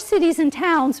 because our cities and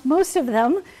towns, most of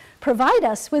them, provide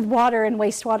us with water and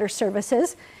wastewater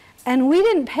services, and we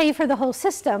didn't pay for the whole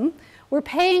system. We're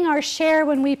paying our share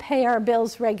when we pay our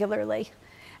bills regularly.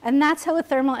 And that's how a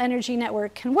thermal energy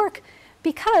network can work,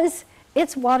 because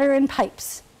it's water in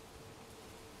pipes.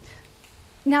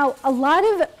 Now, a lot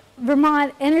of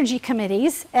Vermont energy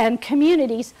committees and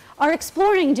communities are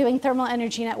exploring doing thermal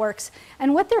energy networks.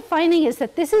 And what they're finding is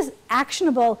that this is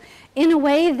actionable in a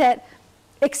way that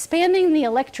expanding the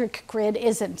electric grid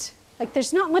isn't. Like,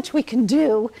 there's not much we can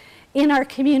do in our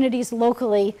communities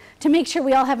locally to make sure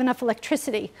we all have enough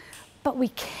electricity. But we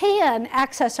can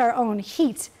access our own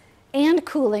heat and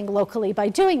cooling locally by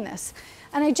doing this.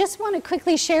 And I just want to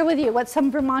quickly share with you what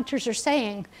some Vermonters are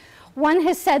saying. One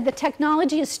has said the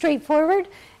technology is straightforward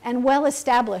and well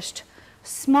established.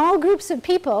 Small groups of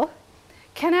people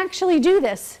can actually do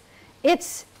this.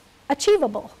 It's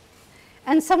achievable.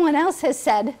 And someone else has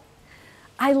said,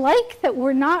 I like that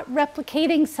we're not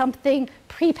replicating something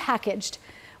prepackaged.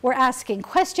 We're asking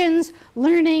questions,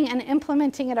 learning, and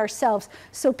implementing it ourselves.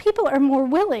 So people are more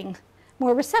willing,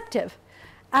 more receptive.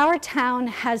 Our town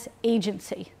has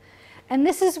agency. And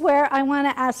this is where I want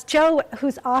to ask Joe,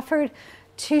 who's offered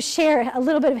to share a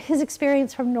little bit of his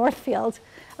experience from Northfield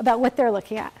about what they're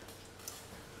looking at.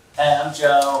 Hey, I'm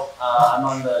Joe. I'm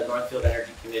on the Northfield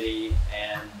Energy Committee,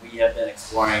 and we have been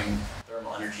exploring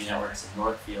thermal energy networks in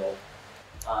Northfield.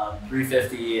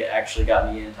 350 actually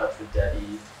got me in touch with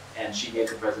Debbie, and she gave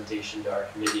the presentation to our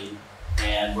committee,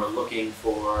 and we're looking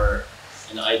for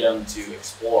an item to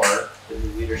explore the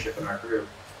new leadership in our group.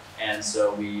 And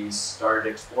so we started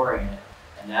exploring it.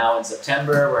 And now in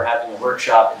September, we're having a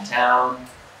workshop in town,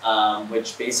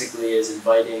 which basically is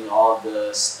inviting all of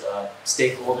the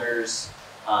stakeholders,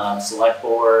 select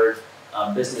board,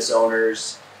 business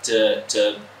owners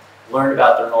to learn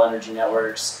about thermal energy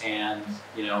networks and,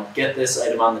 you know, get this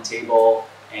item on the table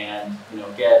and, you know,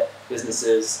 get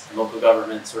businesses and local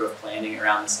government sort of planning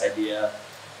around this idea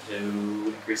to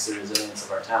increase the resilience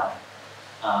of our town.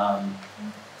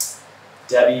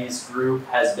 Debbie's group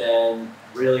has been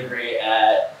really great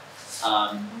at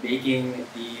making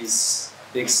these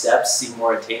big steps seem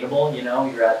more attainable. You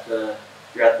know, you're at the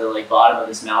like bottom of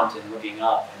this mountain looking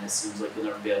up, and it seems like you'll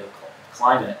never be able to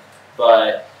climb it.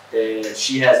 But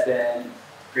she has been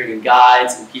creating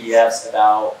guides and PDFs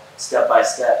about step by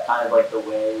step, kind of like the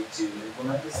way to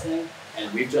implement this thing.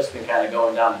 And we've just been kind of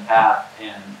going down the path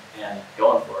and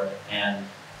going for it. And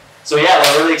so yeah,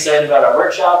 we're really excited about our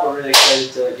workshop. We're really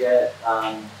excited to get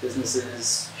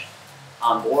businesses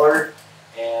on board.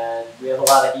 And we have a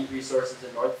lot of heat resources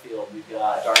in Northfield. We've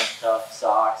got Darn Tough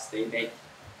Socks. They make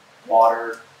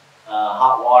water,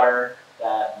 hot water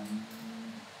that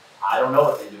I don't know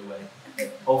what they do with.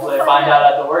 Hopefully I find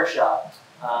out at the workshop.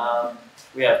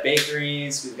 We have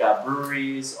bakeries, we've got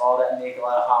breweries, all that make a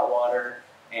lot of hot water.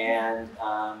 And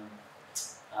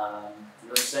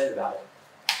really excited about it.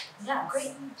 Yeah,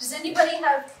 great. Does anybody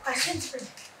have questions for?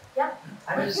 Yeah.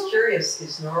 I'm just curious,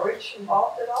 is Norwich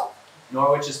involved at all?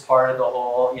 Norwich is part of the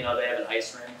whole, you know, they have an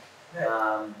ice rink.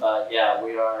 Right. But yeah,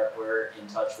 we're in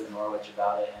touch with Norwich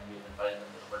about it, and we've invited them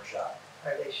to the workshop.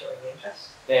 Are they showing interest?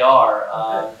 They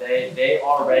are. They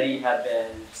already have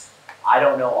been, I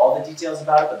don't know all the details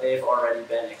about it, but they've already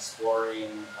been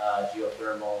exploring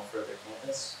geothermal for their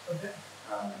campus. Okay.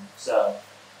 So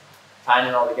tying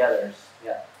it all together,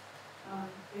 yeah.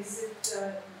 Is it,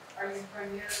 are you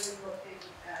primarily looking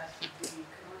at the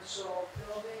commercial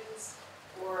buildings,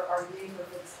 or are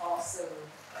neighborhoods also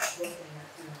looking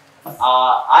at doing this?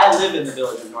 I live in the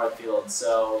village of Northfield,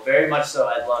 so very much so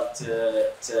I'd love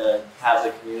to have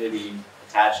the community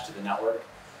attached to the network.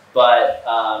 But,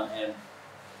 and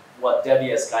what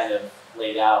Debbie has kind of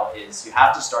laid out is you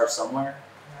have to start somewhere.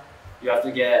 You have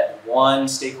to get one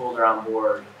stakeholder on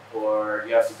board, or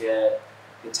you have to get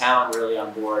the town really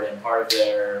on board and part of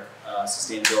their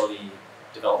sustainability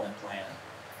development plan.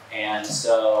 And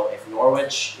so if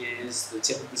Norwich is the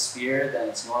tip of the spear, then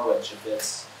it's Norwich. If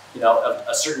it's, you know,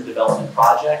 a certain development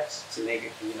project to make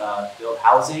it, build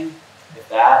housing, if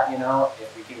that, you know,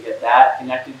 if we can get that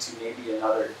connected to maybe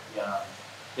another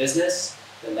business,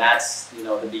 then that's, you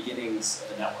know, the beginnings of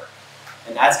the network.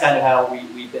 And that's kind of how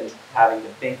we've been having to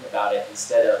think about it,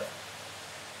 instead of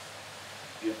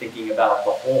thinking about the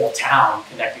whole town,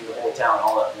 connecting the whole town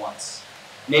all at once.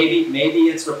 Maybe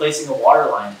it's replacing a water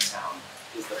line in town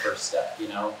is the first step, you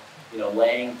know,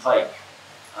 laying pipe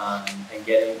and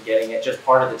getting it just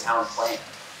part of the town plan.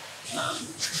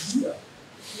 Yeah.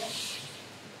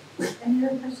 Any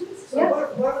other questions? So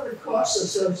what are the costs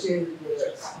associated with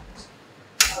it?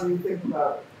 How do you think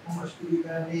about it? How much do you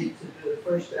gonna need to do the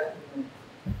first step?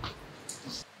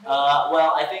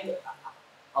 Well, I think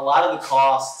a lot of the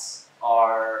costs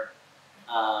are,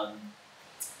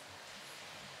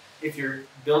 if you're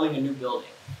building a new building,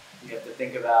 you have to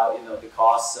think about, you know, the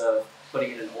costs of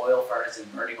putting in an oil furnace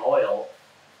and burning oil,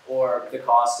 or the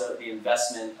cost of the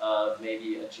investment of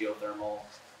maybe a geothermal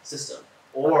system.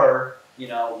 Or, you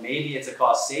know, maybe it's a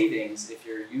cost savings if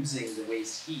you're using the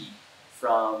waste heat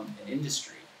from an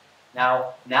industry.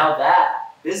 Now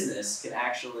that business can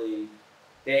actually,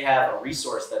 they have a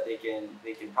resource that they can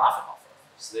profit off of.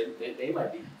 So they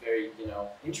might be very, you know,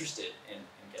 interested in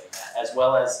getting that, as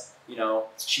well as, you know,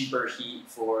 cheaper heat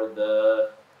for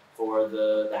the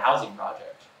housing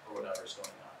project or whatever's going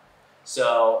on.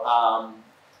 So,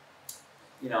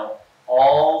 you know,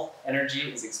 all energy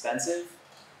is expensive,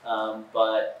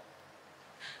 but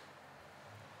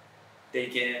they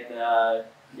can,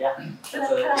 yeah. Can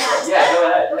I Yeah, go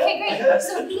ahead. Okay, great.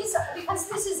 So because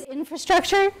this is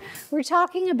infrastructure, we're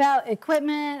talking about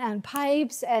equipment and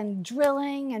pipes and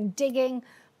drilling and digging.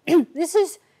 This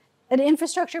is an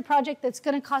infrastructure project that's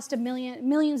going to cost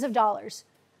millions of dollars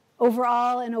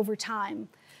overall and over time.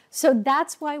 So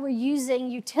that's why we're using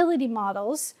utility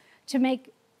models to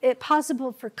make it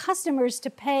possible for customers to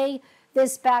pay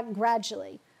this back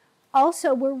gradually.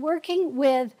 Also, we're working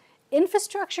with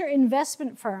infrastructure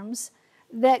investment firms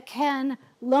that can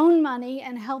loan money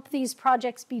and help these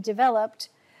projects be developed,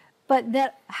 but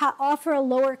that offer a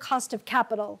lower cost of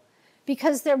capital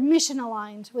because they're mission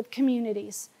aligned with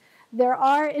communities. There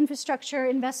are infrastructure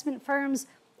investment firms,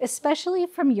 especially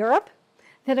from Europe,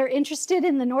 that are interested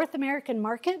in the North American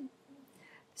market.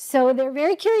 So they're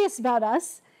very curious about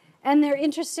us, and they're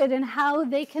interested in how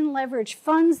they can leverage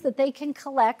funds that they can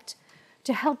collect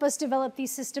to help us develop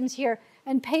these systems here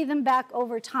and pay them back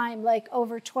over time, like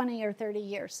over 20 or 30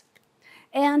 years.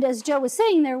 And as Joe was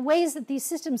saying, there are ways that these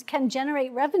systems can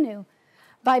generate revenue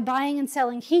by buying and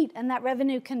selling heat, and that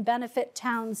revenue can benefit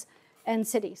towns and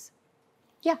cities.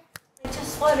 Yeah? I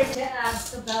just wanted to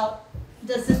ask about,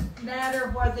 does it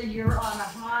matter whether you're on a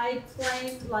high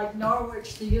plane, like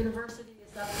Norwich, the university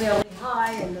is up fairly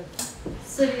high, and the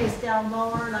city is down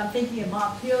lower, and I'm thinking of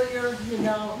Montpelier, you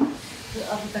know,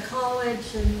 of the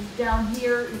college, and down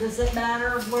here, does it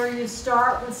matter where you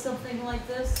start with something like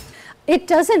this? It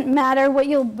doesn't matter. What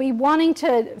you'll be wanting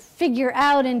to figure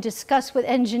out and discuss with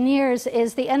engineers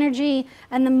is the energy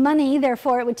and the money,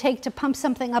 therefore, it would take to pump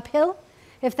something uphill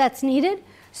if that's needed.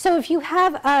 So if you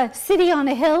have a city on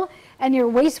a hill and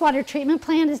your wastewater treatment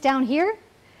plant is down here,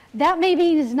 that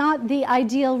maybe is not the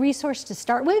ideal resource to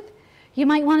start with. You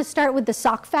might want to start with the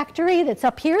sock factory that's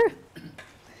up here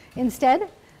instead.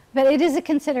 But it is a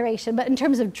consideration. But in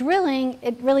terms of drilling,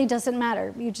 it really doesn't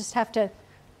matter. You just have to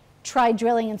try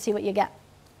drilling and see what you get.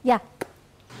 Yeah?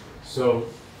 So,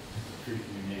 your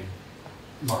name?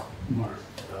 Mark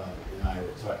and I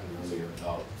were talking earlier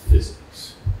about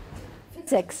physics.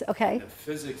 Physics, okay. And the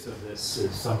physics of this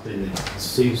is something that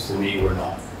seems to me we're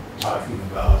not talking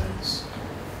about.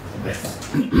 I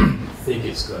think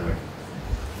it's going to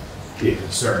be a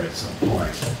concern at some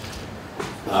point.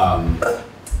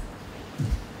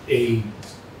 A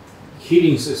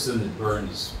heating system that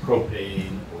burns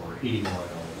propane or heating oil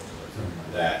or something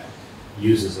like that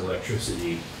uses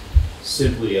electricity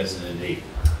simply as an enabler.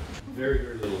 Very,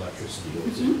 very little electricity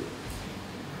goes into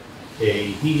it.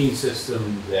 A heating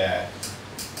system that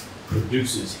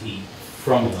produces heat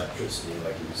from electricity,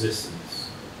 like resistance,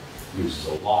 uses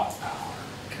a lot of power.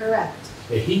 Correct.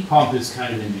 A heat pump is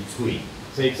kind of in between.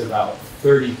 It takes about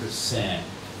 30%,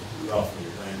 roughly,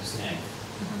 if I understand it,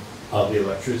 of the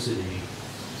electricity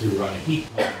to run a heat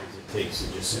pump as it takes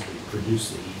to just simply produce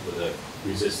the heat with a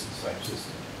resistance type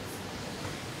system.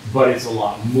 But it's a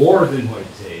lot more than what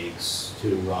it takes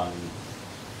to run,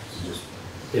 to just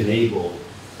enable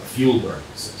a fuel burning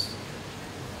system.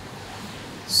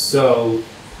 So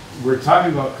we're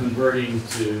talking about converting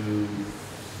to,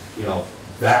 you know,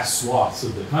 vast swaths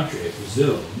of the country, I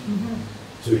presume,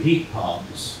 to heat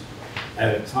pumps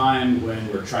at a time when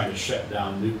we're trying to shut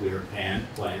down nuclear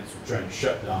plants, we're trying to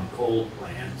shut down coal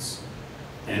plants,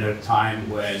 and at a time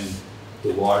when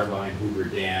the water behind Hoover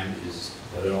Dam is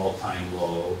at an all-time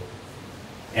low.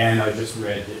 And I just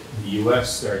read that the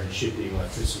US started shipping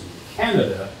electricity to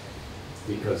Canada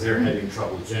because they're having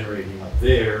trouble generating up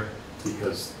there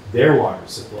because their water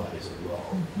supplies are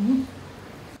low.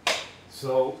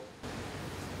 So,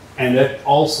 and that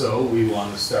also, we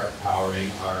want to start powering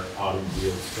our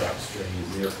automobiles, trucks,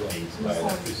 trains, airplanes by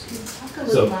electricity.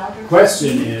 So, the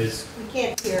question is, we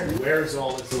can't hear. Where's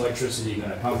all this electricity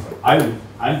going to come from?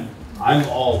 I'm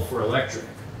all for electric,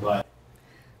 but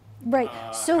right.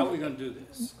 So how are we going to do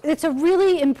this? It's a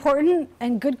really important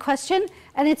and good question,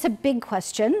 and it's a big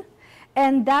question.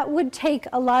 And that would take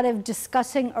a lot of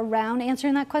discussing around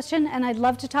answering that question, and I'd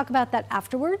love to talk about that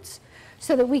afterwards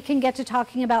so that we can get to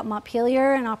talking about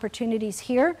Montpelier and opportunities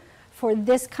here for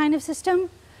this kind of system.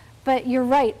 But you're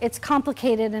right, it's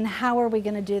complicated, and how are we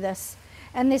going to do this?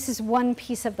 And this is one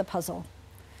piece of the puzzle.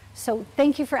 So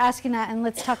thank you for asking that, and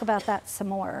let's talk about that some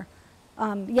more.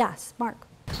 Yes, Mark.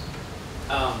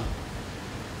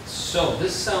 So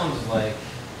this sounds like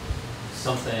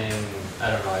something,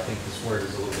 I don't know, I think this word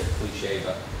is a little bit cliche,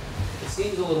 but it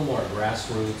seems a little more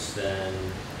grassroots than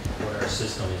what our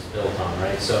system is built on,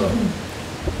 right? So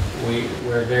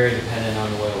we're very dependent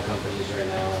on oil companies right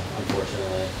now,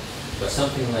 unfortunately. But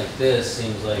something like this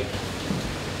seems like,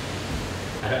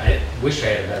 I wish I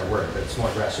had a better word, but it's more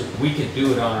grassroots. We could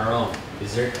do it on our own.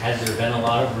 Has there been a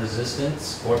lot of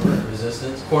resistance,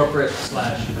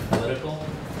 corporate/political?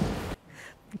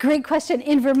 Great question.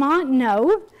 In Vermont,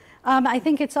 no. I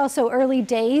think it's also early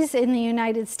days in the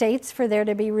United States for there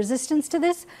to be resistance to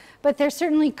this, but there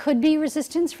certainly could be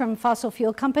resistance from fossil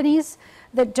fuel companies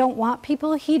that don't want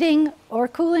people heating or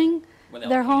cooling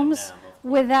their homes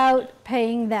without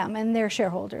paying them and their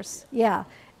shareholders. Yeah,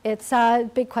 it's a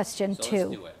big question too.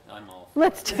 Let's do it. I'm all.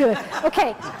 Let's do it.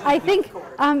 Okay, I think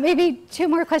maybe 2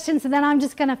 more questions, and then I'm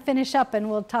just going to finish up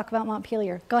and we'll talk about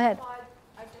Montpelier. Go ahead.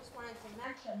 I just wanted to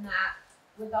mention that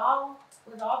with all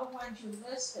the ones you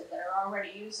listed that are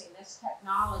already using this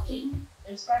technology,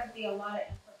 there's got to be a lot of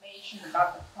information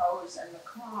about the pros and the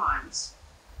cons.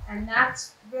 And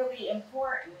that's really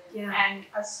important and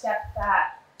a step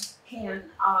that can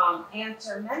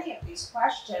answer many of these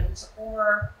questions,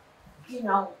 or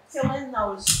fill in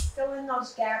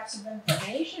those gaps of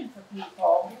information for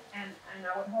people, and I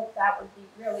would hope that would be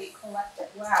really collected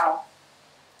well,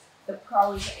 the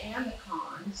pros and the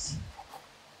cons.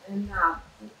 And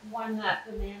one that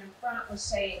the man in front was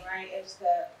saying, right, is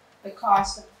the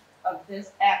cost of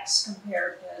this X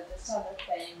compared to this other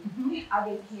thing. I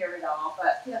didn't hear it all,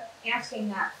 but asking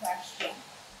that question.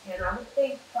 And I would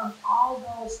think from all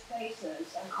those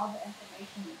places and all the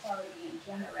information that's already being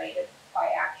generated by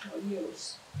actual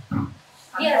use, I'm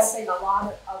hoping a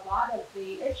lot of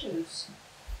the issues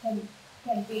can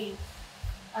be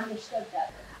understood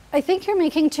better. I think you're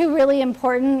making 2 really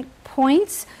important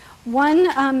points. One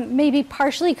maybe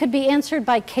partially could be answered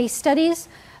by case studies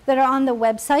that are on the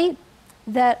website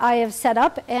that I have set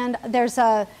up, and there's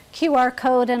a QR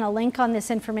code and a link on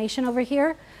this information over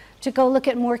here to go look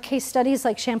at more case studies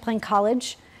like Champlain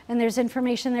College, and there's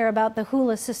information there about the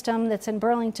Hula system that's in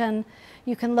Burlington.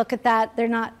 You can look at that. They're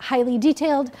not highly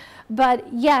detailed, but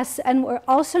yes, and we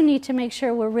also need to make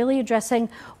sure we're really addressing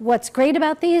what's great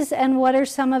about these and what are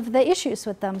some of the issues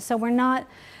with them. So we're not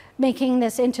making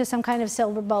this into some kind of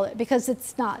silver bullet, because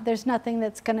it's not. There's nothing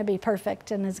that's going to be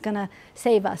perfect and is going to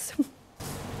save us.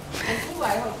 And too,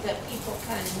 I hope that people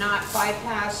can not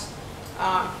bypass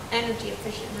energy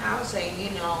efficient housing,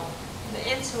 the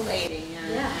insulating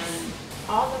and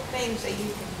all the things that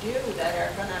you can do that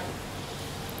are going to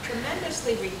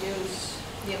tremendously reduce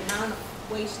the amount of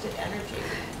wasted energy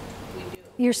we do.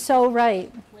 You're so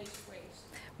right.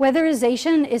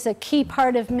 Weatherization is a key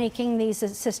part of making these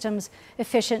systems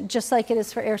efficient, just like it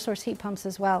is for air source heat pumps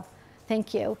as well.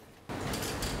 Thank you.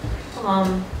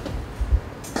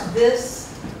 This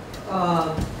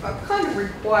kind of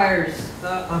requires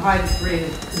a high degree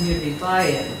of community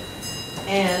buy-in,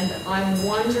 and I'm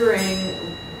wondering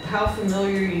how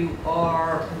familiar you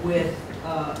are with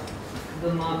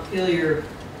the Montpelier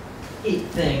heat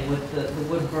thing with the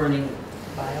wood burning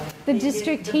bio. The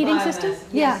district heating system?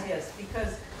 Yes,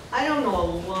 because I don't know a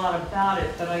lot about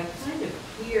it, but I kind of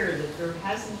hear that there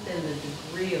hasn't been the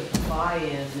degree of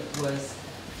buy-in that was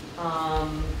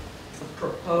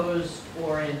proposed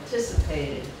or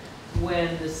anticipated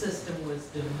when the system was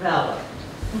developed,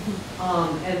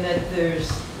 and that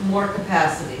there's more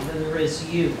capacity than there is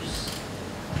use.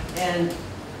 And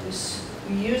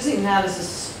using that as a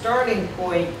starting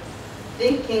point,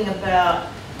 thinking about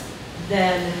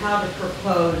then how to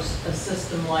propose a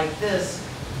system like this,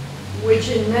 which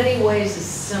in many ways is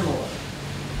similar.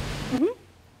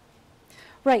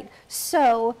 Right.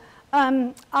 So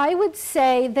I would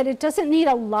say that it doesn't need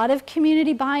a lot of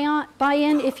community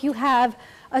buy-in if you have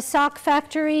a sock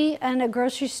factory and a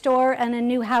grocery store and a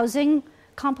new housing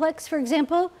complex, for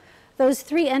example. Those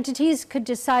 3 entities could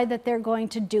decide that they're going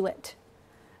to do it,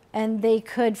 and they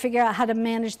could figure out how to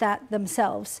manage that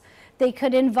themselves. They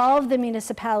could involve the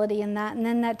municipality in that, and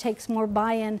then that takes more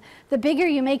buy-in. The bigger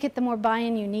you make it, the more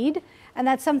buy-in you need, and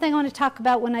that's something I want to talk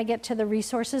about when I get to the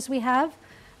resources we have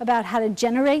about how to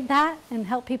generate that and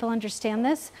help people understand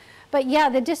this. But yeah,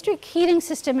 the district heating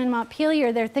system in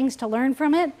Montpelier, there are things to learn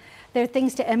from it. There are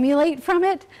things to emulate from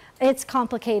it. It's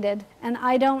complicated, and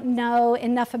I don't know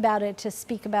enough about it to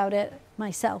speak about it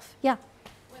myself. Yeah?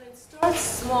 When it starts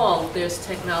small, there's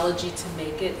technology to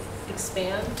make it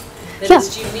expand. That Yeah.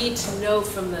 is, you need to know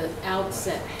from the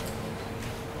outset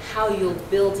how you'll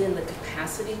build in the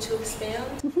capacity to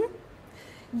expand.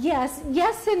 Yes,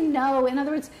 yes and no. In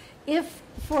other words, if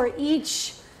for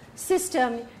each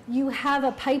system you have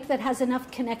a pipe that has enough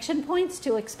connection points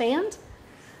to expand,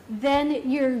 then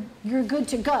you're good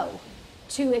to go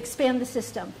to expand the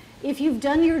system. If you've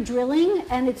done your drilling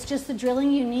and it's just the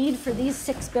drilling you need for these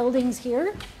 6 buildings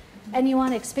here and you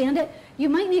want to expand it, you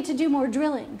might need to do more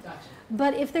drilling. Gotcha.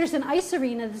 But if there's an ice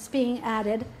arena that's being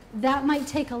added, that might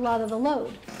take a lot of the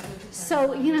load.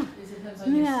 So, you know,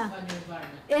 yeah.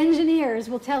 Engineers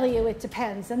will tell you it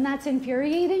depends, and that's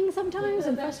infuriating sometimes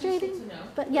and frustrating.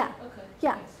 But yeah,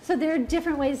 yeah. So there are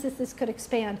different ways that this could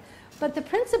expand. But the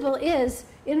principle is,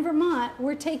 in Vermont,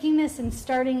 we're taking this and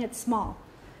starting it small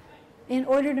in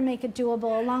order to make it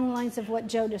doable along the lines of what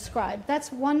Joe described.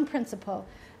 That's one principle.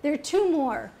 There are 2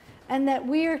 more, and that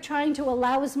we are trying to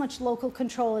allow as much local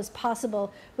control as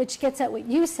possible, which gets at what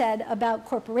you said about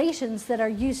corporations that are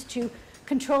used to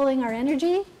controlling our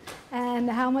energy and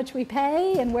how much we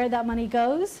pay and where that money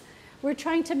goes. We're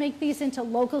trying to make these into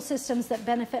local systems that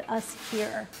benefit us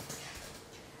here.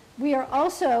 We are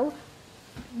also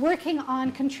working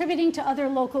on contributing to other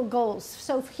local goals.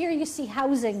 So here you see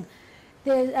housing.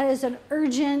 There is an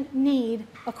urgent need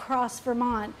across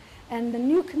Vermont. And the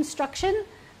new construction,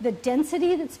 the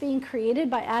density that's being created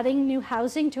by adding new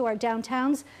housing to our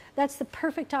downtowns, that's the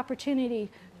perfect opportunity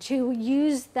to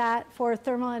use that for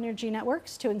thermal energy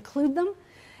networks, to include them.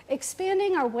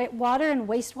 Expanding our water and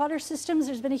wastewater systems,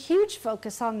 there's been a huge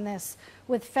focus on this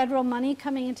with federal money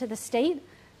coming into the state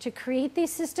to create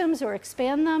these systems or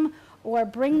expand them or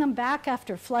bring them back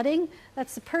after flooding.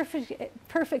 That's the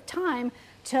perfect time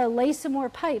to lay some more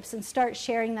pipes and start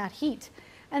sharing that heat.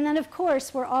 And then, of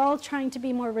course, we're all trying to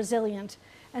be more resilient.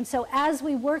 And so as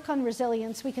we work on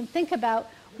resilience, we can think about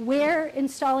where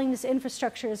installing this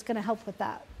infrastructure is going to help with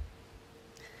that.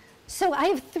 So I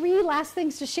have 3 last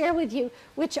things to share with you,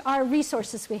 which are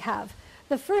resources we have.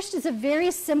 The first is a very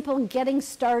simple getting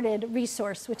started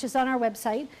resource, which is on our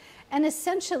website. And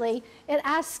essentially, it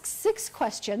asks 6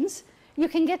 questions. You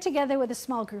can get together with a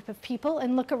small group of people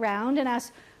and look around and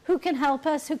ask, who can help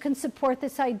us? Who can support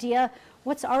this idea?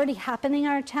 What's already happening in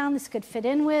our town this could fit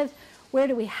in with? Where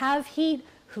do we have heat?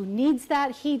 Who needs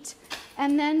that heat?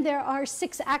 And then there are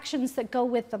 6 actions that go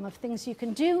with them of things you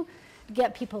can do.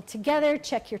 Get people together,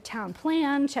 check your town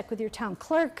plan, check with your town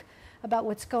clerk about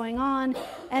what's going on,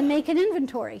 and make an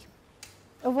inventory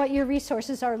of what your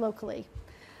resources are locally.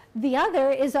 The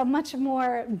other is a much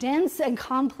more dense and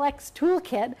complex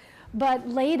toolkit, but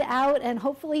laid out and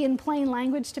hopefully in plain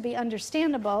language to be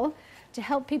understandable to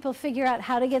help people figure out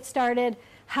how to get started,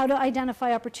 how to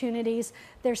identify opportunities.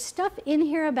 There's stuff in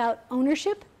here about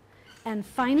ownership and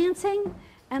financing,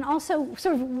 and also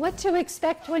sort of what to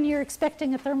expect when you're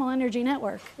expecting a thermal energy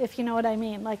network, if you know what I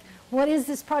mean. Like, what is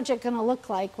this project going to look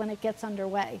like when it gets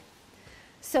underway?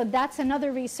 So that's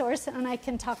another resource, and I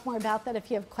can talk more about that if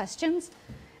you have questions.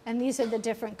 And these are the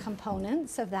different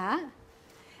components of that.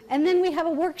 And then we have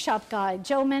a workshop guide.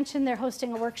 Joe mentioned they're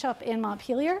hosting a workshop in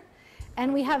Montpelier.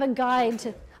 And we have a guide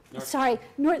to,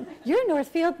 you're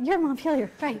Northfield, you're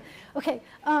Montpelier, right. Okay,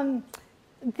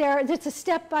 it's a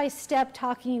step-by-step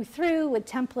talking you through with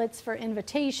templates for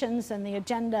invitations and the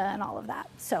agenda and all of that.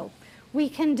 So we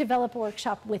can develop a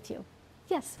workshop with you.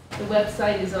 Yes? The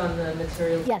website is on the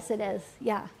materials. Yes, it is,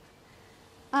 yeah.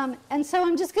 And so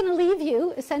I'm just going to leave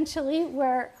you essentially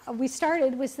where we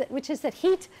started, which is that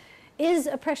heat is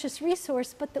a precious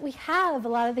resource, but that we have a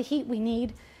lot of the heat we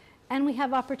need, and we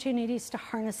have opportunities to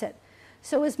harness it.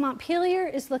 So as Montpelier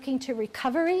is looking to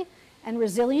recovery and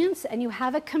resilience, and you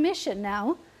have a commission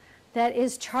now that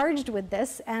is charged with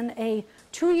this, and a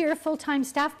 2-year full-time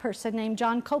staff person named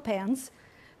John Copans,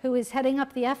 who is heading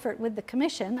up the effort with the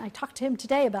commission. I talked to him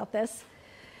today about this.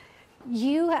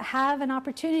 You have an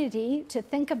opportunity to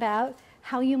think about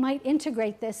how you might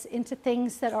integrate this into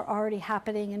things that are already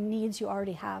happening and needs you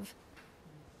already have.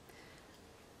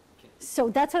 So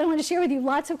that's what I want to share with you.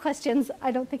 Lots of questions.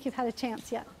 I don't think you've had a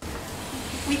chance yet.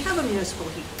 We have a municipal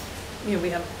heat. You know,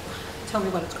 we have, tell me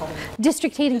what it's called.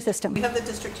 District heating system. We have the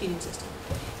district heating system.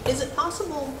 Is it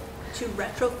possible to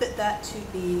retrofit that to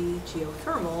be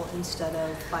geothermal instead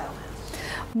of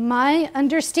biomass? My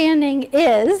understanding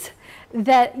is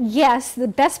that yes, the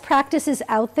best practices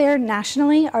out there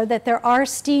nationally are that there are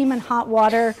steam and hot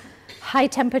water, high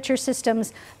temperature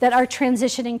systems that are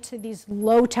transitioning to these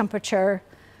low temperature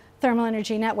thermal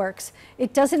energy networks.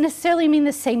 It doesn't necessarily mean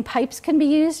the same pipes can be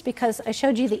used, because I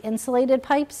showed you the insulated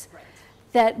pipes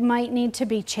that might need to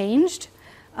be changed.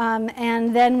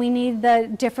 And then we need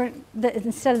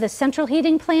instead of the central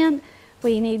heating plant,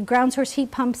 we need ground source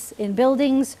heat pumps in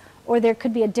buildings, or there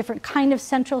could be a different kind of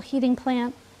central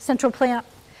plant.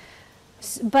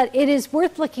 But it is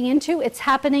worth looking into. It's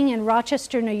happening in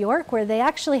Rochester, New York, where they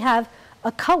actually have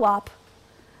a co-op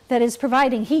that is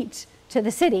providing heat to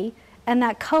the city, and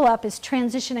that co-op is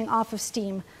transitioning off of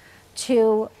steam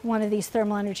to one of these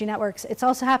thermal energy networks. It's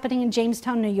also happening in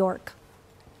Jamestown, New York.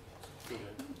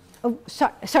 Oh,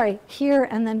 sorry, here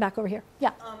and then back over here.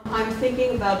 Yeah. I'm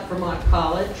thinking about Vermont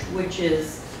College, which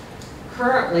is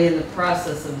currently in the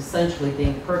process of essentially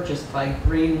being purchased by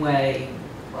Greenway.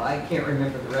 Well, I can't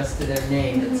remember the rest of their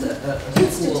name. It's a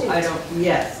school. I don't.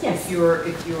 Yes. If you're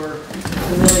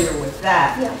familiar with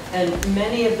that. Yeah. And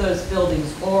many of those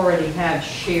buildings already have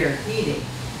shared heating,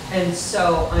 and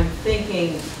so I'm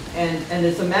thinking. And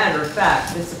as a matter of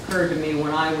fact, this occurred to me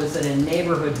when I was at a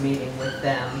neighborhood meeting with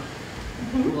them.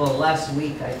 Well, last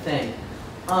week, I think.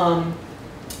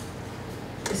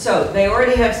 So they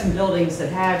already have some buildings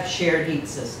that have shared heat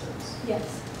systems.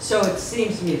 Yes. So it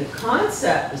seems to me the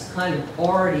concept is kind of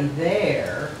already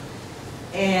there.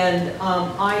 And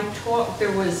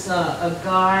there was a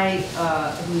guy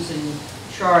who's in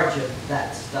charge of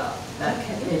that stuff, that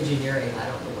engineering, I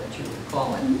don't know what you would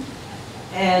call it.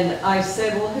 And I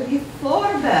said, well, have you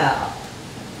thought about?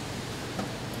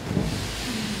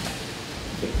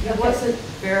 He wasn't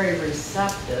very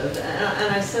receptive,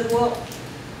 and I said, well,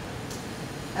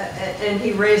 and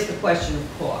he raised the question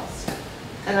of cost.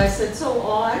 And I said, so,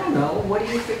 I don't know, what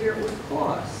do you figure it would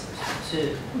cost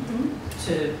to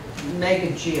make a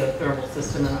geothermal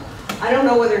system? And I don't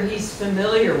know whether he's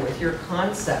familiar with your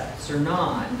concepts or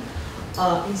not.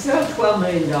 He said, oh, $12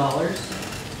 million.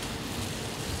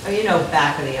 You know,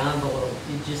 back of the envelope,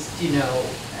 you just,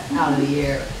 out of the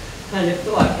air kind of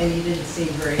thought, and he didn't seem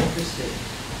very interested.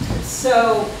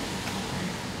 So,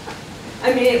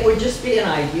 I mean, it would just be an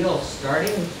ideal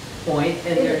starting point,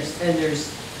 and there's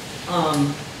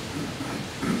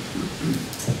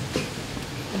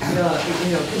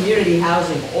community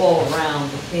housing all around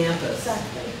the campus.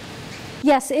 Exactly.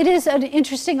 Yes, it is an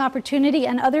interesting opportunity,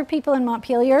 and other people in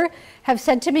Montpelier have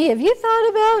said to me, have you thought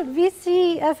about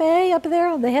VCFA up there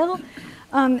on the hill?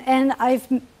 And I've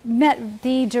met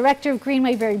the director of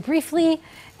Greenway very briefly,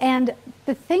 and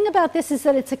the thing about this is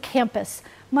that it's a campus,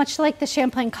 much like the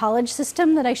Champlain College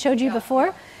system that I showed you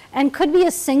before, and could be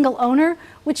a single owner,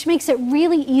 which makes it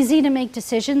really easy to make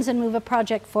decisions and move a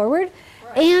project forward.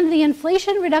 Right. And the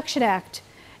Inflation Reduction Act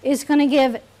is going to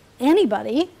give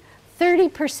anybody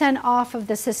 30% off of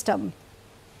the system.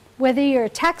 Whether you're a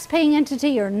tax-paying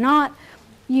entity or not,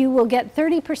 you will get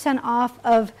 30% off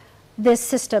of this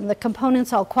system. The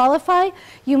components all qualify.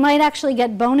 You might actually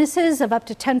get bonuses of up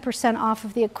to 10% off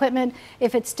of the equipment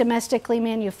if it's domestically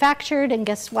manufactured, and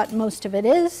guess what? Most of it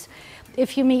is.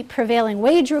 If you meet prevailing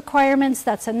wage requirements,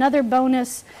 that's another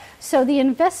bonus. So the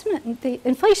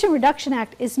Inflation Reduction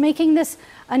Act is making this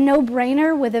a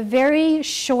no-brainer with a very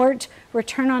short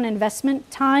return on investment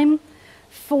time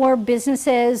for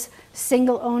businesses,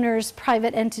 single owners,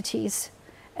 private entities,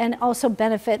 and also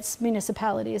benefits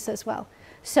municipalities as well.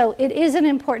 So it is an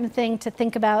important thing to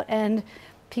think about, and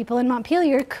people in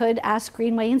Montpelier could ask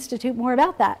Greenway Institute more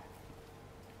about that.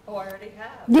 Oh, I already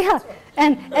have. Yeah,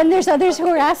 and there's others who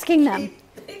are asking them.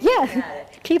 Yeah,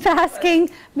 keep asking.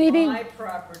 Maybe my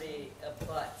property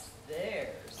abuts theirs.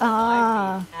 So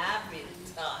I'd be happy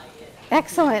to tie it.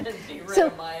 Excellent. And be rid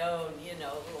of my own,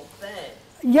 little thing.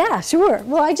 Yeah, sure.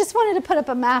 Well, I just wanted to put up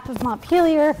a map of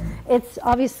Montpelier. It's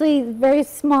obviously very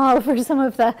small for some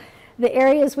of the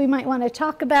areas we might want to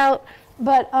talk about,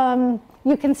 but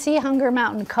you can see Hunger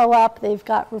Mountain Co-op. They've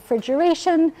got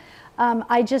refrigeration.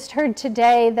 I just heard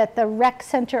today that the rec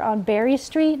center on Berry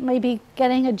Street may be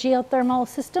getting a geothermal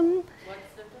system.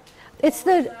 It's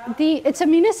it's a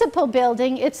municipal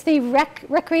building. It's the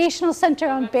recreational center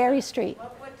on Berry Street.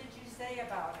 What did you say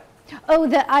about it? Oh,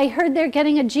 I heard they're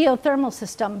getting a geothermal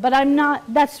system, but I'm not.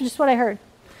 That's just what I heard.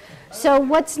 So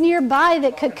what's nearby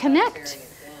that could connect?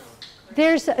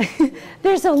 There's a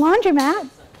laundromat.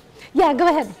 Yeah, go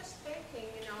ahead.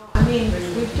 I mean,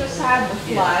 we've just had the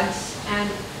floods, and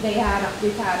we've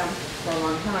had them for a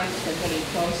long time, they're getting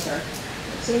closer.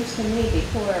 It seems to me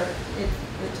before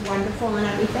it's wonderful and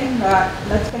everything, but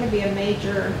that's going to be a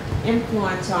major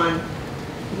influence on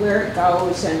where it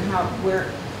goes and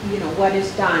what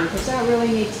is done, because that really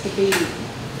needs to be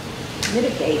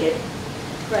mitigated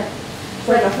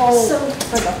for the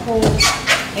whole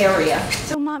area.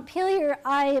 So Montpelier,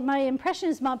 my impression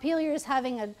is Montpelier is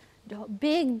having a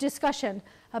big discussion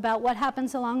about what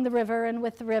happens along the river and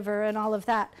with the river and all of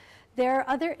that. There are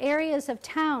other areas of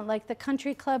town, like the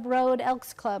Country Club Road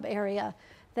Elks Club area,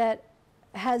 that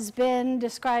has been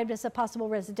described as a possible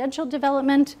residential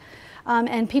development,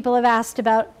 and people have asked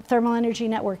about thermal energy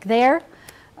network there.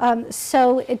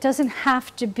 So it doesn't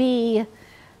have to be,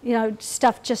 you know,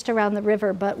 stuff just around the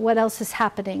river, but what else is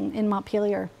happening in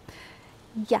Montpelier?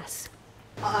 Yes.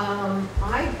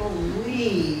 I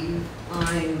believe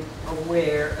I'm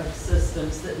aware of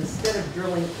systems that instead of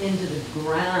drilling into the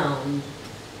ground,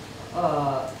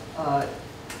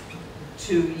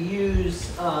 to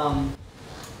use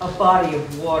a body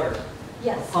of water,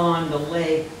 yes, a pond, a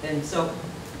lake, and so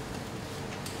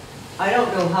I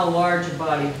don't know how large a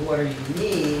body of water you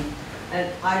need,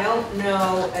 and I don't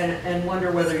know, and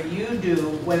wonder whether you do,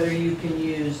 whether you can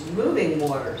use moving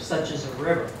water, such as a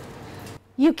river.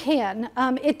 You can.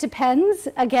 It depends,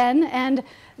 again, and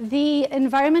the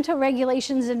environmental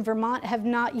regulations in Vermont have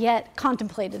not yet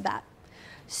contemplated that,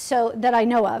 so that I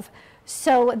know of.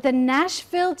 So the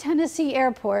Nashville, Tennessee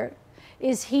airport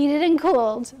is heated and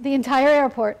cooled, the entire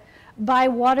airport, by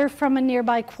water from a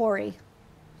nearby quarry.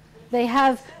 They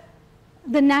have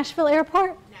the Nashville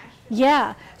airport?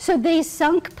 Yeah. So they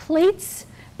sunk plates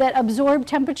that absorb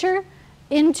temperature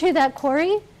into that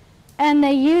quarry, and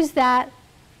they use that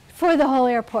for the whole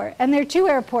airport. And there are 2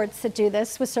 airports that do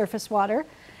this with surface water.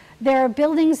 There are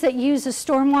buildings that use a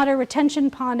stormwater retention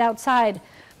pond outside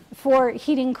for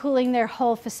heating and cooling their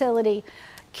whole facility.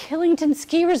 Killington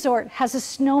Ski Resort has a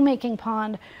snowmaking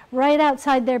pond right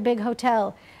outside their big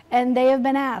hotel, and they have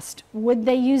been asked, would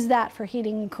they use that for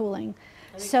heating and cooling?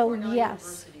 So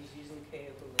yes.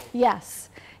 Yes.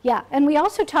 Yeah, and we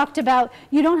also talked about,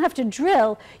 you don't have to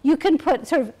drill, you can put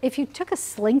sort of, if you took a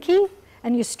slinky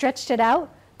and you stretched it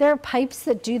out, there are pipes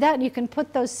that do that, and you can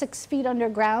put those 6 feet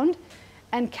underground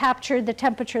and capture the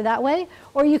temperature that way,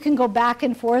 or you can go back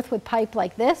and forth with pipe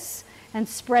like this and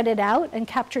spread it out and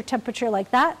capture temperature like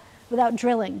that without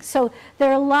drilling. So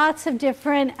there are lots of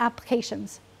different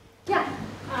applications. Yeah.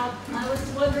 I was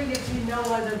wondering if you know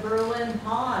whether Berlin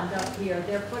Pond up here,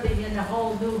 they're putting in a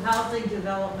whole new housing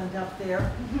development up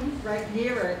there, right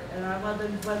near it, and I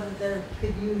wondered whether they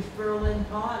could use Berlin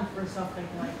Pond for something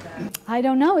like that. I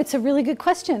don't know. It's a really good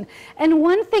question. And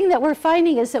one thing that we're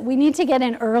finding is that we need to get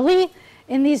in early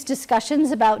in these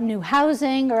discussions about new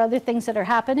housing or other things that are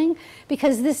happening,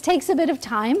 because this takes a bit of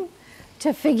time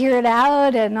to figure it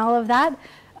out and all of that.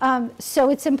 So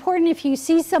it's important, if you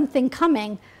see something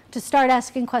coming, to start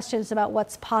asking questions about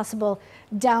what's possible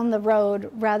down the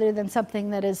road rather than something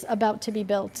that is about to be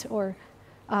built or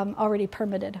already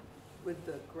permitted. Would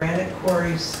the granite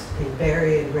quarries in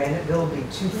Barre and Graniteville be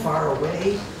too far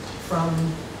away from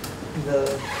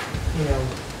the, you know,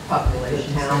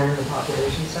 population town, the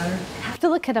population center? Have to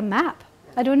look at a map.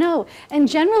 I don't know. And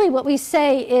generally what we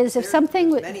say is if something...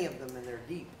 Many of them, and they're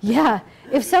deep. Yeah.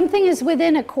 If something is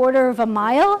within a quarter of a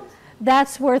mile,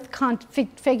 that's worth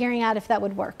figuring out if that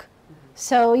would work.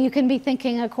 So you can be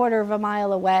thinking a quarter of a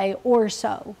mile away or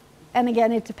so. And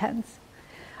again, it depends.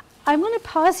 I want to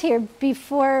pause here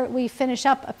before we finish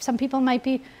up. Some people might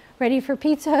be ready for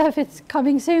pizza if it's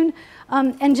coming soon.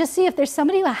 And just see if there's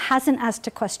somebody who hasn't asked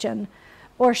a question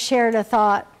or shared a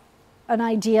thought, an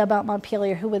idea about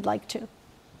Montpelier who would like to.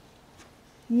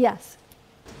 Yes.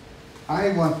 I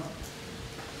want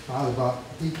thought about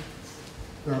heat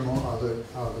thermal out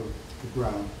of the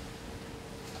ground,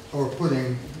 or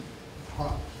putting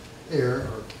hot air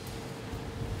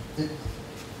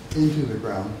into the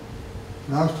ground.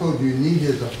 And I was told you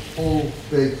needed a whole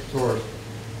big source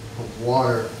of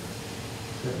water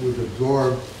that would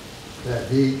absorb that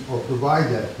heat or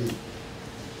provide that heat.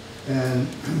 And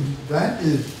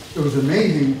it was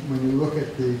amazing when you look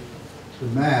at the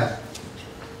math,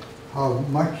 how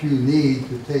much you need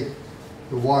to take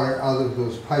the water out of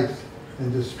those pipes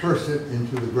and disperse it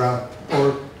into the ground,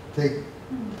 or take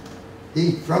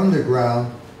heat from the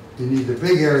ground. You need a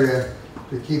big area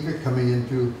to keep it coming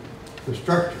into the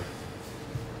structure.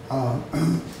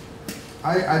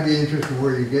 I'd be interested in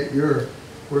where you get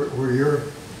where your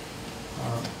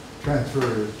transfer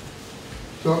is.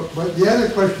 So, but the other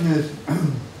question is,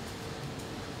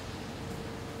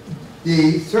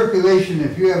 the circulation,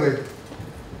 if you have a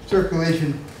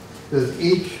circulation, does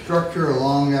each structure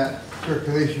along that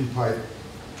circulation pipe,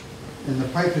 and the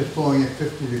pipe is flowing at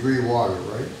 50-degree water,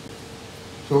 right?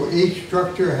 So each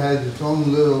structure has its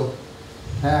own little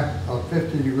tap of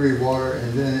 50-degree water,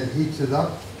 and then it heats it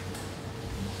up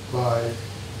by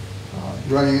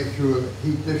running it through a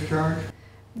heat discharge?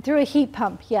 Through a heat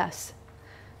pump, yes.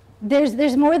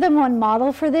 There's more than one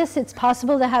model for this. It's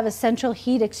possible to have a central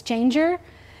heat exchanger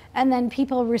and then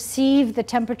people receive the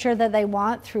temperature that they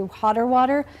want through hotter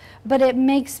water. But it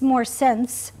makes more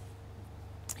sense,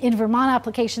 in Vermont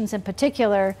applications in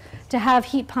particular, to have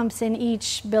heat pumps in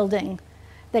each building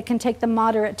that can take the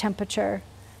moderate temperature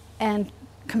and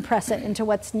compress it into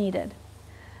what's needed.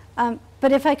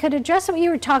 But if I could address what you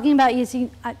were talking about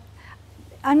using,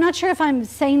 I'm not sure if I'm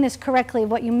saying this correctly,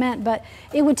 what you meant, but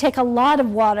it would take a lot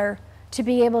of water to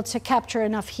be able to capture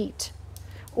enough heat.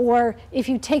 Or if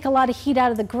you take a lot of heat out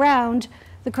of the ground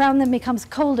then becomes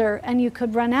colder and you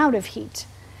could run out of heat.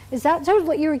 Is that sort of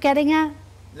what you were getting at?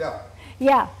 Yeah.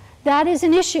 Yeah, that is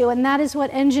an issue, and that is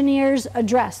what engineers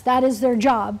address. That is their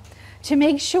job, to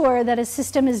make sure that a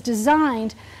system is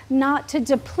designed not to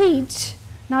deplete,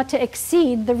 not to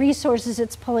exceed the resources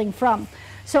it's pulling from.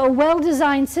 So a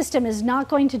well-designed system is not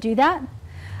going to do that.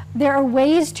 There are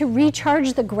ways to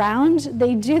recharge the ground.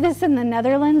 They do this in the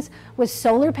Netherlands with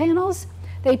solar panels.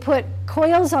 They put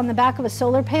coils on the back of a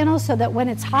solar panel so that when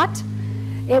it's hot,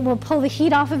 it will pull the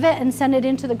heat off of it and send it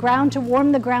into the ground to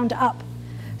warm the ground up,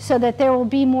 so that there will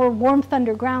be more warmth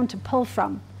underground to pull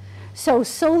from. So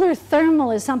solar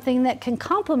thermal is something that can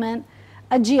complement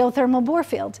a geothermal bore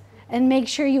field and make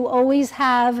sure you always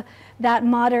have that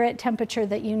moderate temperature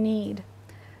that you need.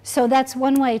 So that's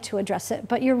one way to address it.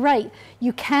 But you're right,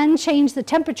 you can change the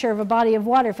temperature of a body of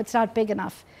water if it's not big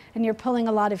enough and you're pulling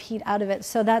a lot of heat out of it.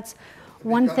 So that's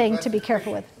one thing to be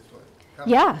careful with.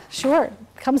 Yeah, sure.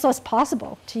 It becomes less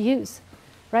possible to use.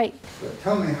 Right. But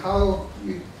tell me how,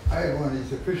 I have one of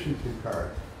these efficiency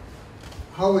cards.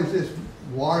 How is this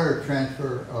water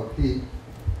transfer of heat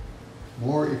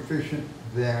more efficient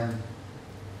than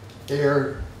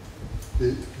air,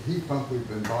 the heat pump we've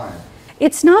been buying?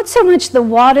 It's not so much the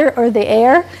water or the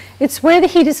air, it's where the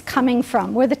heat is coming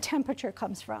from, where the temperature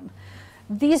comes from.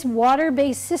 These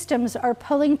water-based systems are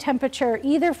pulling temperature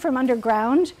either from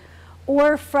underground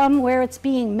or from where it's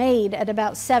being made at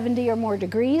about 70 or more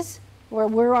degrees, where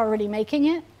we're already making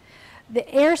it. The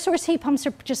air source heat pumps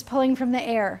are just pulling from the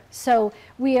air. So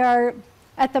we are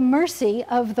at the mercy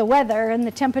of the weather and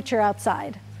the temperature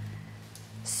outside.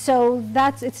 So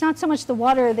it's not so much the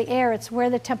water or the air, it's where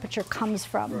the temperature comes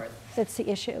from. Right. That's the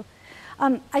issue.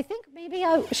 I think maybe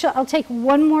I'll take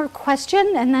one more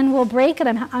question and then we'll break, and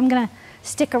I'm going to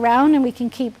stick around and we can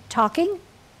keep talking,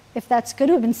 if that's good.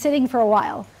 We've been sitting for a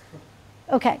while.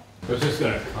 Okay. I was just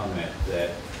going to comment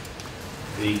that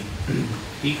the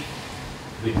heat,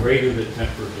 the greater the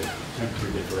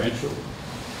temperature differential,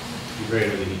 the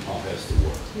greater the heat pump has to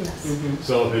work. Yes. Mm-hmm.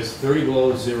 So if it's 30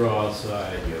 below zero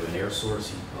outside, you have an air source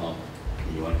heat pump,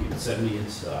 and you want to keep it 70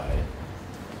 inside,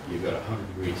 you've got a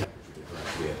 100-degree temperature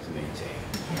differential you have to maintain.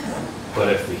 Yes.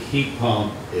 But if the heat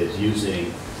pump is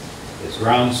using its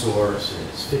ground source and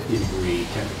it's 50-degree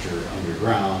temperature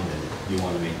underground, and you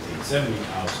want to maintain 70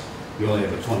 house, you only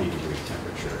have a 20-degree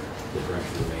temperature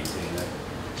differential to maintain that.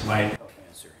 My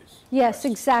answer is yes,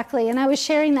 exactly. And I was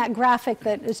sharing that graphic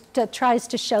that tries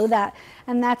to show that,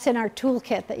 and that's in our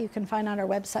toolkit that you can find on our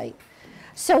website.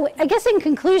 So I guess in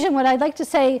conclusion, what I'd like to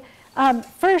say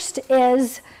first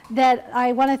is that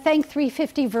I want to thank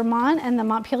 350 Vermont and the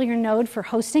Montpelier Node for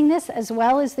hosting this, as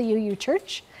well as the UU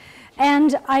Church.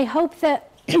 And I hope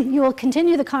that you will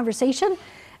continue the conversation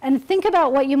and think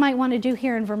about what you might want to do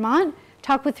here in Vermont.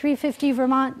 Talk with 350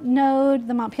 Vermont Node,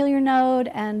 the Montpelier Node,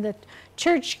 and the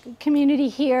church community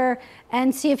here,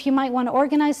 and see if you might want to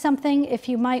organize something, if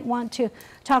you might want to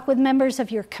talk with members of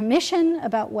your commission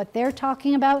about what they're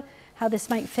talking about, how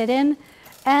this might fit in.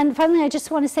 And finally, I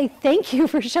just want to say thank you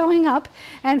for showing up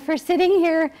and for sitting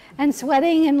here and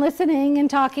sweating and listening and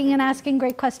talking and asking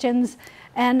great questions,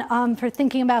 and for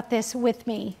thinking about this with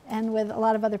me and with a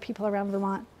lot of other people around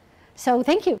Vermont. So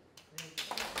thank you.